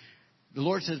him. The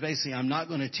Lord says basically, I'm not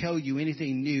going to tell you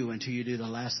anything new until you do the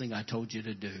last thing I told you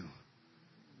to do.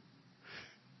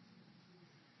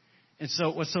 And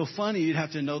so what's so funny, you'd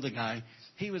have to know the guy.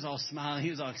 He was all smiling. He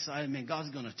was all excited. Man, God's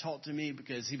going to talk to me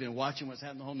because he'd been watching what's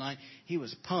happened the whole night. He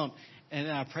was pumped. And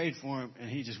then I prayed for him, and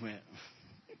he just went.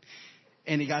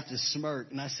 And he got this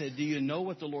smirk. And I said, do you know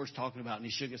what the Lord's talking about? And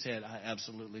he shook his head. I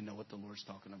absolutely know what the Lord's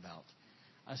talking about.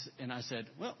 I said,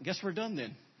 well, guess we're done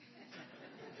then.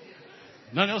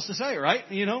 Nothing else to say, right?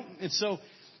 And so,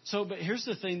 but here's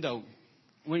the thing, though.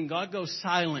 When God goes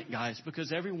silent, guys,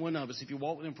 because every one of us, if you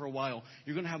walk with Him for a while,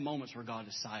 you're going to have moments where God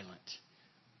is silent,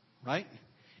 right?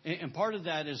 And part of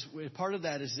that is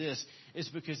this. It's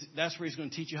because that's where He's going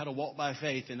to teach you how to walk by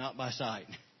faith and not by sight.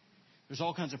 There's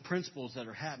all kinds of principles that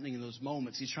are happening in those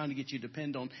moments. He's trying to get you to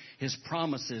depend on His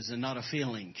promises and not a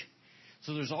feeling.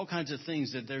 So there's all kinds of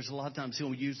things that there's a lot of times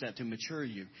He'll use that to mature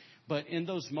you. But in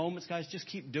those moments, guys, just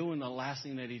keep doing the last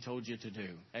thing that He told you to do.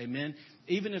 Amen?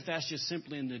 Even if that's just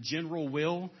simply in the general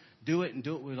will, do it and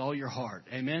do it with all your heart.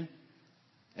 Amen?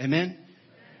 Amen?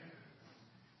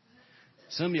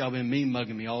 Some of y'all been mean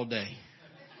mugging me all day.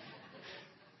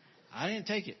 I didn't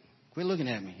take it. Quit looking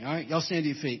at me. All right? Y'all stand to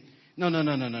your feet. No.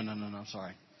 I'm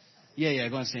sorry. Yeah.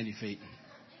 Go ahead and stand to your feet.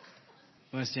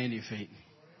 Go ahead and stand to your feet.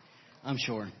 I'm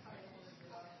sure.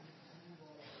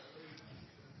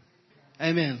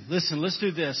 Amen. Listen, let's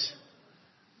do this.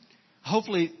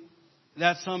 Hopefully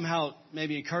that somehow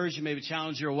maybe encouraged you, maybe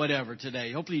challenged you or whatever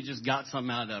today. Hopefully you just got something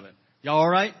out of it. Y'all all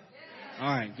right? Yeah.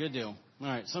 All right. Good deal. All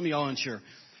right. Some of y'all unsure.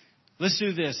 Let's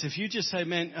do this. If you just say,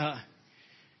 man,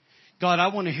 God, I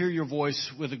want to hear your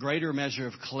voice with a greater measure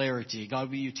of clarity. God,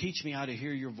 will you teach me how to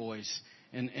hear your voice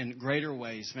in greater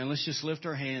ways? Man, let's just lift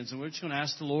our hands and we're just going to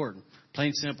ask the Lord. Plain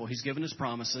and simple. He's given us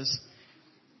promises.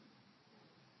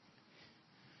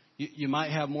 You might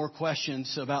have more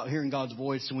questions about hearing God's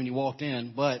voice than when you walked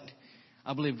in, but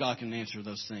I believe God can answer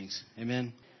those things.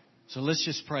 Amen. So let's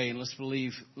just pray and let's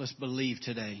believe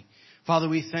today. Father,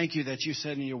 we thank you that you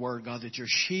said in your word, God, that your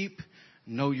sheep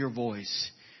know your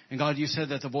voice. And God, you said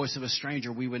that the voice of a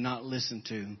stranger we would not listen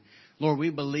to. Lord, we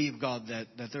believe, God,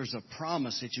 that there's a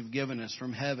promise that you've given us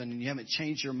from heaven, and you haven't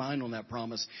changed your mind on that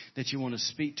promise, that you want to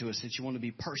speak to us, that you want to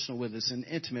be personal with us and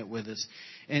intimate with us.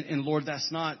 And Lord,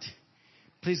 that's not...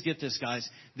 Please get this, guys.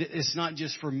 It's not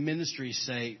just for ministry's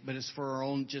sake, but it's for our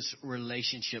own just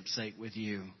relationship's sake with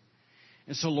you.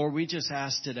 And so, Lord, we just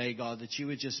ask today, God, that you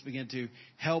would just begin to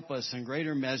help us in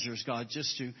greater measures, God,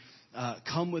 just to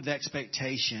come with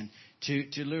expectation, to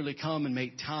literally come and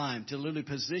make time, to literally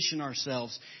position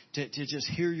ourselves to just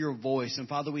hear your voice. And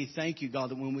Father, we thank you,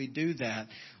 God, that when we do that,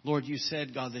 Lord, you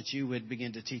said, God, that you would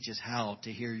begin to teach us how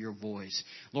to hear your voice.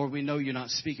 Lord, we know you're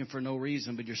not speaking for no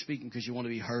reason, but you're speaking because you want to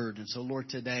be heard. And so, Lord,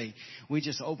 today, we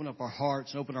just open up our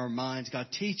hearts and open our minds. God,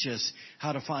 teach us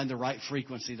how to find the right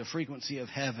frequency, the frequency of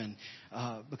heaven.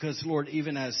 Because, Lord,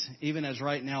 even as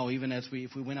right now, even as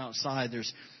if we went outside,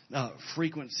 there's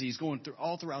frequencies going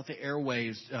all throughout the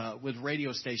airwaves with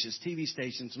radio stations, TV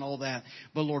stations, and all that.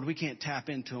 But, Lord, we can't tap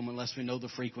into them unless we know the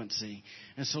frequency.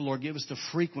 And so, Lord, give us the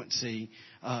frequency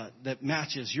that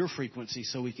matches your frequency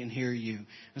so we can hear you.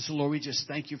 And so, Lord, we just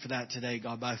thank you for that today,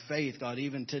 God, by faith, God,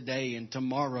 even today and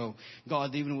tomorrow,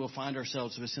 God, even we'll find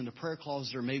ourselves, if it's in the prayer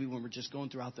closet or maybe when we're just going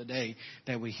throughout the day,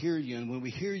 that we hear you. And when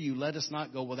we hear you, let us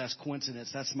not go, well, that's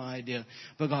coincidence, that's my idea.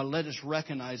 But, God, let us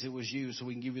recognize it was you so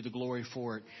we can give you the glory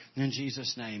for it. In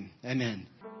Jesus' name, amen.